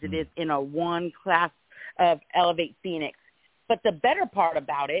engaged it is in a one class of Elevate Phoenix. But the better part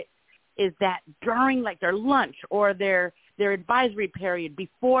about it is that during like their lunch or their advisory period,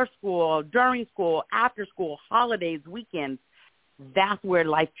 before school, during school, after school, holidays, weekends, that's where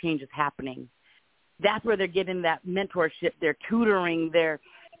life change is happening. That's where they're getting that mentorship, they're tutoring, they're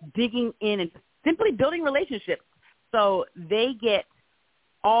digging in and simply building relationships. So they get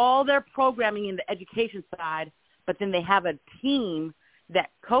all their programming in the education side, but then they have a team that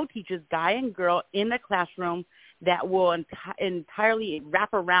co-teaches guy and girl in the classroom that will entirely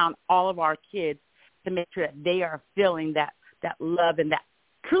wrap around all of our kids to make sure that they are feeling that love and that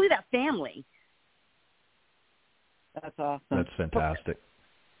truly that family. That's awesome. That's fantastic.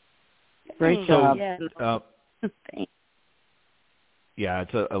 Great job. Thanks. Yeah,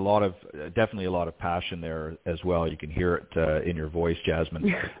 it's definitely a lot of passion there as well. You can hear it in your voice, Jazmine.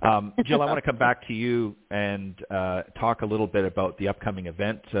 Jill, I want to come back to you and talk a little bit about the upcoming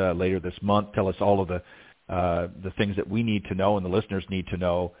event later this month. Tell us all of the things that we need to know and the listeners need to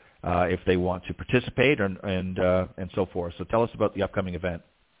know if they want to participate and so forth. So tell us about the upcoming event.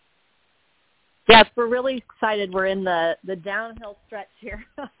 Yes, we're really excited. We're in the downhill stretch here.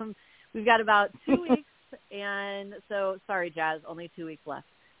 We've got about 2 weeks, and so sorry, Jazz, only 2 weeks left.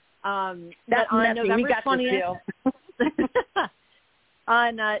 But on November 20th,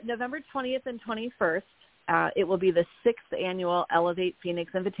 on November 20th and 21st, it will be the 6th annual Elevate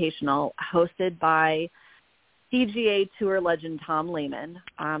Phoenix Invitational, hosted by PGA Tour legend Tom Lehman.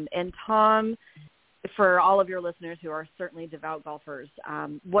 And Tom, for all of your listeners who are certainly devout golfers,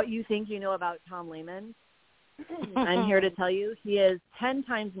 what you think you know about Tom Lehman, I'm here to tell you he is 10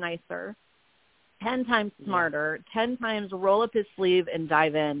 times nicer, 10 times smarter, 10 times roll up his sleeve and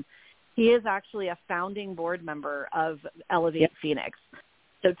dive in. He is actually a founding board member of Elevate Phoenix.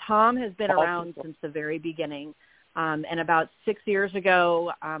 So Tom has been around since the very beginning. And about 6 years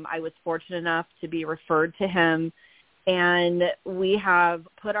ago, I was fortunate enough to be referred to him. And we have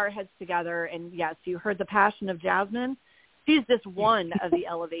put our heads together. And, yes, you heard the passion of Jazmine. She's just one of the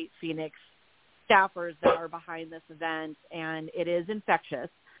Elevate Phoenix staffers that are behind this event, and it is infectious.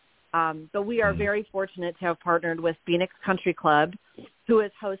 But we are very fortunate to have partnered with Phoenix Country Club, who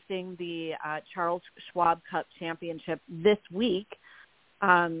is hosting the Charles Schwab Cup Championship this week.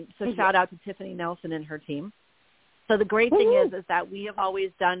 So shout out to Tiffany Nelson and her team. So the great thing is that we have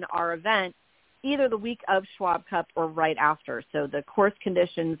always done our event either the week of Schwab Cup or right after. So the course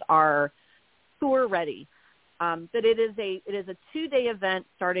conditions are tour ready. But it is a 2-day event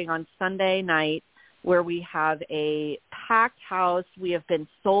starting on Sunday night where we have a packed house. We have been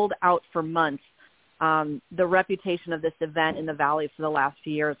sold out for months. The reputation of this event in the Valley for the last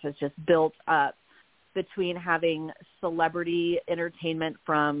few years has just built up between having celebrity entertainment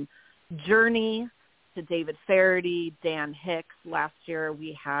from Journey to David Faraday, Dan Hicks. Last year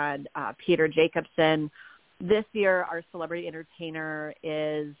we had Peter Jacobson. This year our celebrity entertainer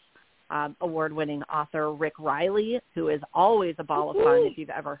is award-winning author Rick Riley, who is always a ball of fun if you've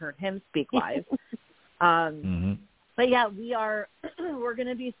ever heard him speak live. But yeah, we're going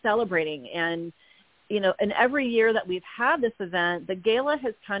to be celebrating. And, and every year that we've had this event, the gala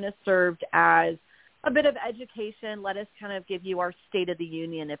has kind of served as a bit of education. Let us kind of give you our State of the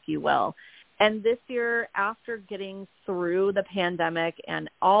Union, if you will. And this year, after getting through the pandemic and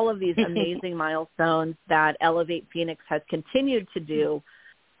all of these amazing milestones that Elevate Phoenix has continued to do,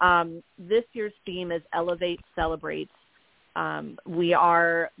 this year's theme is Elevate Celebrates. We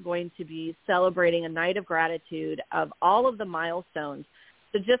are going to be celebrating a night of gratitude of all of the milestones.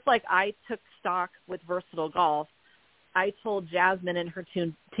 So just like I took stock with Versatile Golf, I told Jazmine and her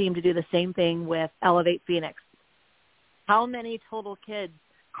team to do the same thing with Elevate Phoenix. How many total kids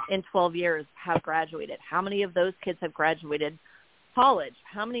in 12 years have graduated? How many of those kids have graduated college?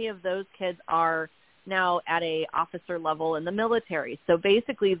 How many of those kids are now at a officer level in the military? So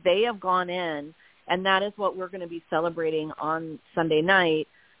basically they have gone in, and that is what we're going to be celebrating on Sunday night.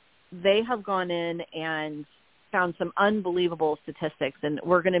 They have gone in and found some unbelievable statistics, and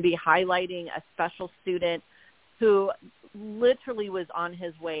we're going to be highlighting a special student who literally was on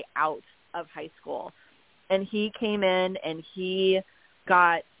his way out of high school. And he came in and he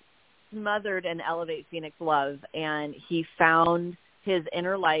got smothered in Elevate Phoenix love, and he found his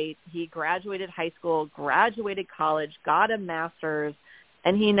inner light. He graduated high school, graduated college, got a master's,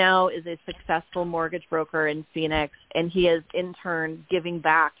 and he now is a successful mortgage broker in Phoenix, and he is in turn giving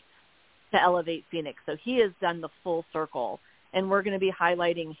back to Elevate Phoenix. So he has done the full circle, and we're going to be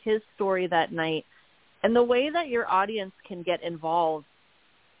highlighting his story that night. And the way that your audience can get involved,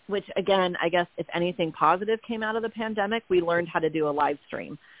 which, again, I guess if anything positive came out of the pandemic, we learned how to do a live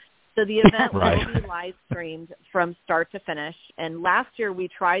stream. So the event Right. will be live streamed from start to finish. And last year we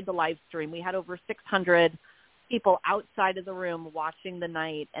tried the live stream. We had over 600 people outside of the room watching the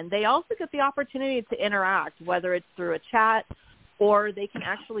night. And they also get the opportunity to interact, whether it's through a chat or they can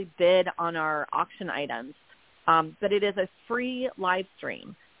actually bid on our auction items. But it is a free live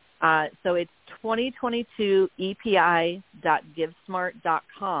stream. So it's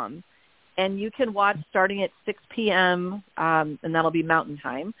 2022epi.givesmart.com. And you can watch starting at 6 p.m., and that'll be Mountain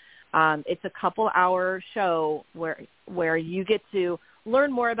Time. It's a couple-hour show where you get to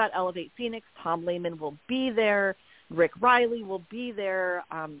learn more about Elevate Phoenix. Tom Lehman will be there. Rick Riley will be there.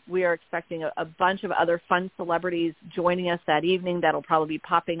 We are expecting a bunch of other fun celebrities joining us that evening that'll probably be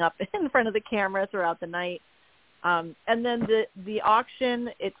popping up in front of the camera throughout the night. And then the auction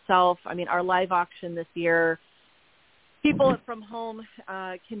itself, I mean, our live auction this year, people from home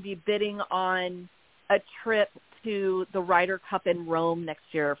can be bidding on a trip to the Ryder Cup in Rome next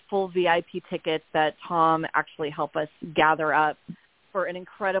year, full VIP tickets that Tom actually helped us gather up for an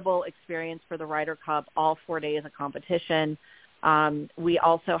incredible experience for the Ryder Cup, all 4 days of competition. We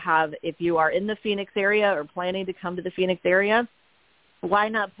also have, if you are in the Phoenix area or planning to come to the Phoenix area, why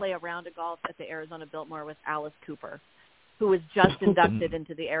not play a round of golf at the Arizona Biltmore with Alice Cooper, who was just inducted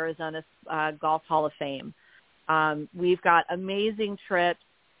into the Arizona Golf Hall of Fame. We've got amazing trips.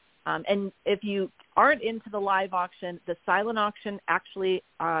 And if you aren't into the live auction, the silent auction actually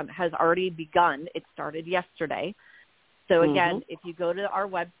has already begun. It started yesterday. So again, if you go to our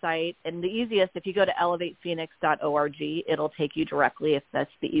website, and the easiest, if you go to elevatephoenix.org, it'll take you directly if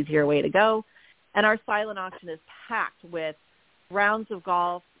that's the easier way to go. And our silent auction is packed with rounds of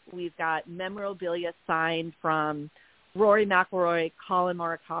golf. We've got memorabilia signed from Rory McIlroy, Colin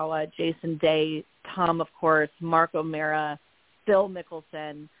Morikawa, Jason Day, Tom, of course, Mark O'Mara, Phil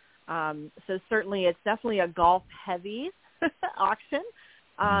Mickelson. So certainly it's definitely a golf-heavy auction.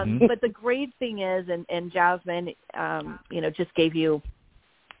 But the great thing is, and Jazmine, just gave you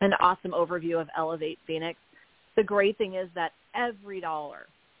an awesome overview of Elevate Phoenix. The great thing is that every dollar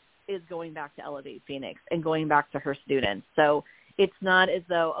is going back to Elevate Phoenix and going back to her students. So it's not as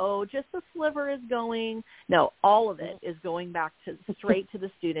though, just a sliver is going. No, all of it is going back straight to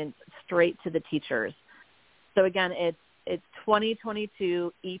the students, straight to the teachers. So again, it's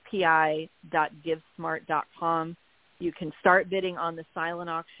 2022epi.givesmart.com. You can start bidding on the silent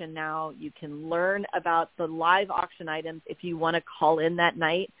auction now. You can learn about the live auction items if you want to call in that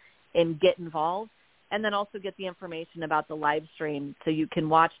night and get involved, and then also get the information about the live stream so you can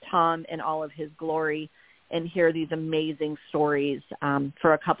watch Tom in all of his glory and hear these amazing stories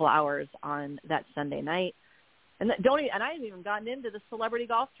for a couple hours on that Sunday night. And I haven't even gotten into the celebrity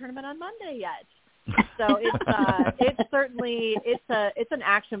golf tournament on Monday yet. So it's an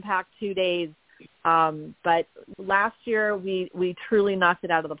action-packed 2 days. But last year we truly knocked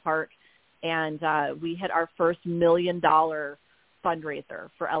it out of the park, and we hit our first $1 million fundraiser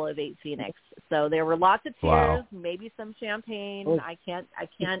for Elevate Phoenix. So there were lots of tears, maybe some champagne. I can't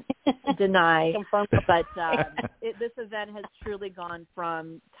deny, but this event has truly gone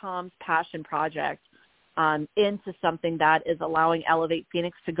from Tom's passion project into something that is allowing Elevate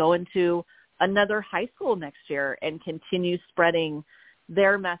Phoenix to go into another high school next year and continue spreading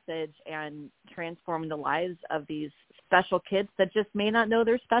their message and transforming the lives of these special kids that just may not know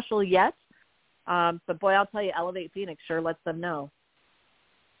they're special yet. But boy, I'll tell you, Elevate Phoenix sure lets them know.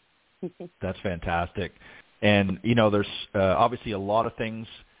 That's fantastic. And, there's obviously a lot of things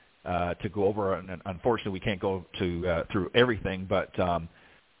to go over, and unfortunately we can't go through everything, but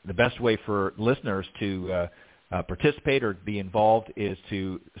the best way for listeners to participate or be involved is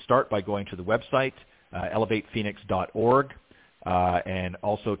to start by going to the website, elevatephoenix.org, and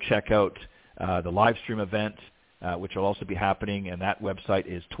also check out the live stream event, which will also be happening, and that website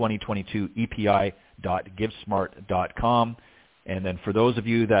is 2022epi.givesmart.com. And then for those of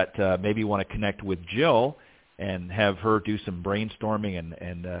you that maybe want to connect with Jill and have her do some brainstorming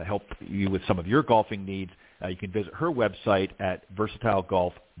and help you with some of your golfing needs, you can visit her website at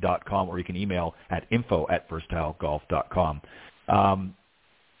versatilegolf.com, or you can email at info@versatilegolf.com.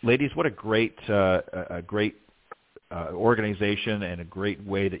 Ladies, what a great organization and a great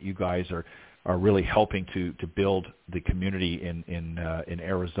way that you guys are really helping to build the community in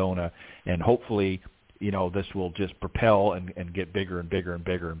Arizona, and hopefully this will just propel and get bigger and bigger and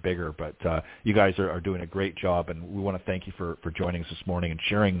bigger and bigger. But you guys are doing a great job, and we want to thank you for joining us this morning and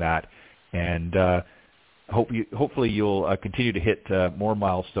sharing that. And hopefully you'll continue to hit more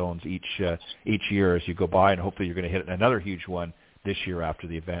milestones each year as you go by, and hopefully you're going to hit another huge one this year after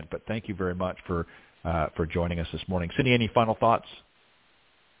the event. But thank you very much for joining us this morning. Cindy, any final thoughts?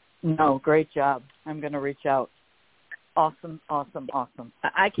 No, great job. I'm going to reach out. Awesome.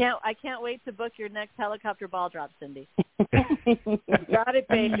 I can't wait to book your next helicopter ball drop, Cindy. Got it,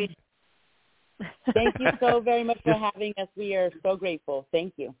 baby. Thank you so very much for having us. We are so grateful.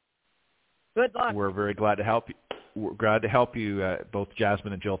 Thank you. Good luck. We're very glad to help you. We're glad to help you, both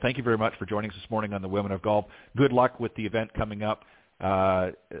Jazmine and Jill. Thank you very much for joining us this morning on the Women of Golf. Good luck with the event coming up in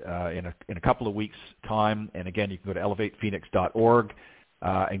a couple of weeks' time. And again, you can go to elevatephoenix.org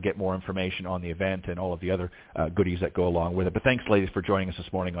and get more information on the event and all of the other goodies that go along with it. But thanks, ladies, for joining us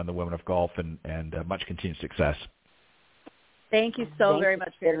this morning on the Women of Golf, and much continued success. Thank you so very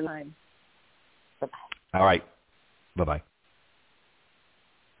much for your time. Bye-bye. All right. Bye-bye.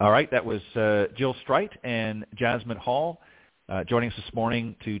 All right, that was Jill Strite and Jazmine Hall joining us this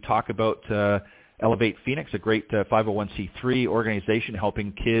morning to talk about Elevate Phoenix, a great 501c3 organization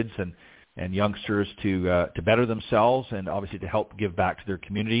helping kids and youngsters to better themselves and obviously to help give back to their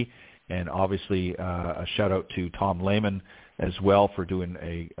community. And obviously a shout-out to Tom Lehman as well for doing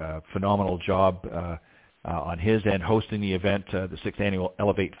a phenomenal job on his end hosting the event, the 6th Annual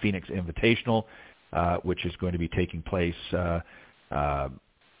Elevate Phoenix Invitational, which is going to be taking place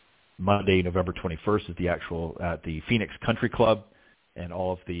Monday, November 21st at the Phoenix Country Club, and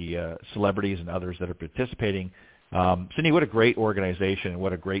all of the celebrities and others that are participating. Cindy, what a great organization, and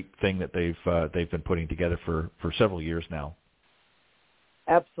what a great thing that they've been putting together for several years now.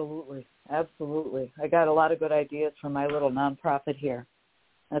 Absolutely. I got a lot of good ideas from my little nonprofit here.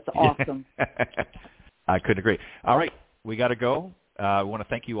 That's awesome. I couldn't agree. All right, we got to go. I want to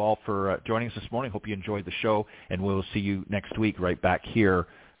thank you all for joining us this morning. Hope you enjoyed the show, and we'll see you next week right back here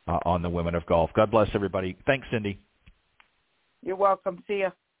on the Women of Golf. God bless everybody. Thanks, Cindy. You're welcome. See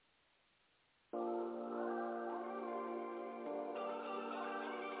ya.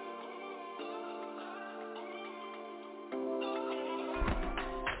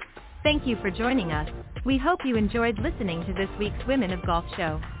 Thank you for joining us. We hope you enjoyed listening to this week's Women of Golf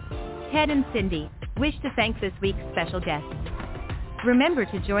show. Ted and Cindy wish to thank this week's special guests. Remember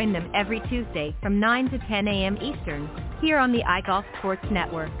to join them every Tuesday from 9 to 10 a.m. Eastern here on the iGolf Sports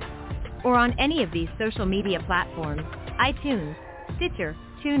Network, or on any of these social media platforms: iTunes, Stitcher,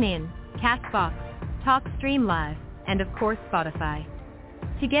 TuneIn, CastBox, TalkStream Live, and of course Spotify.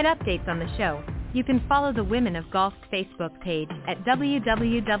 To get updates on the show, you can follow the Women of Golf's Facebook page at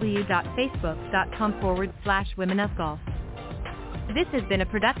www.facebook.com/Women of Golf. This has been a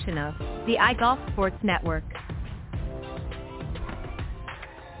production of the iGolf Sports Network.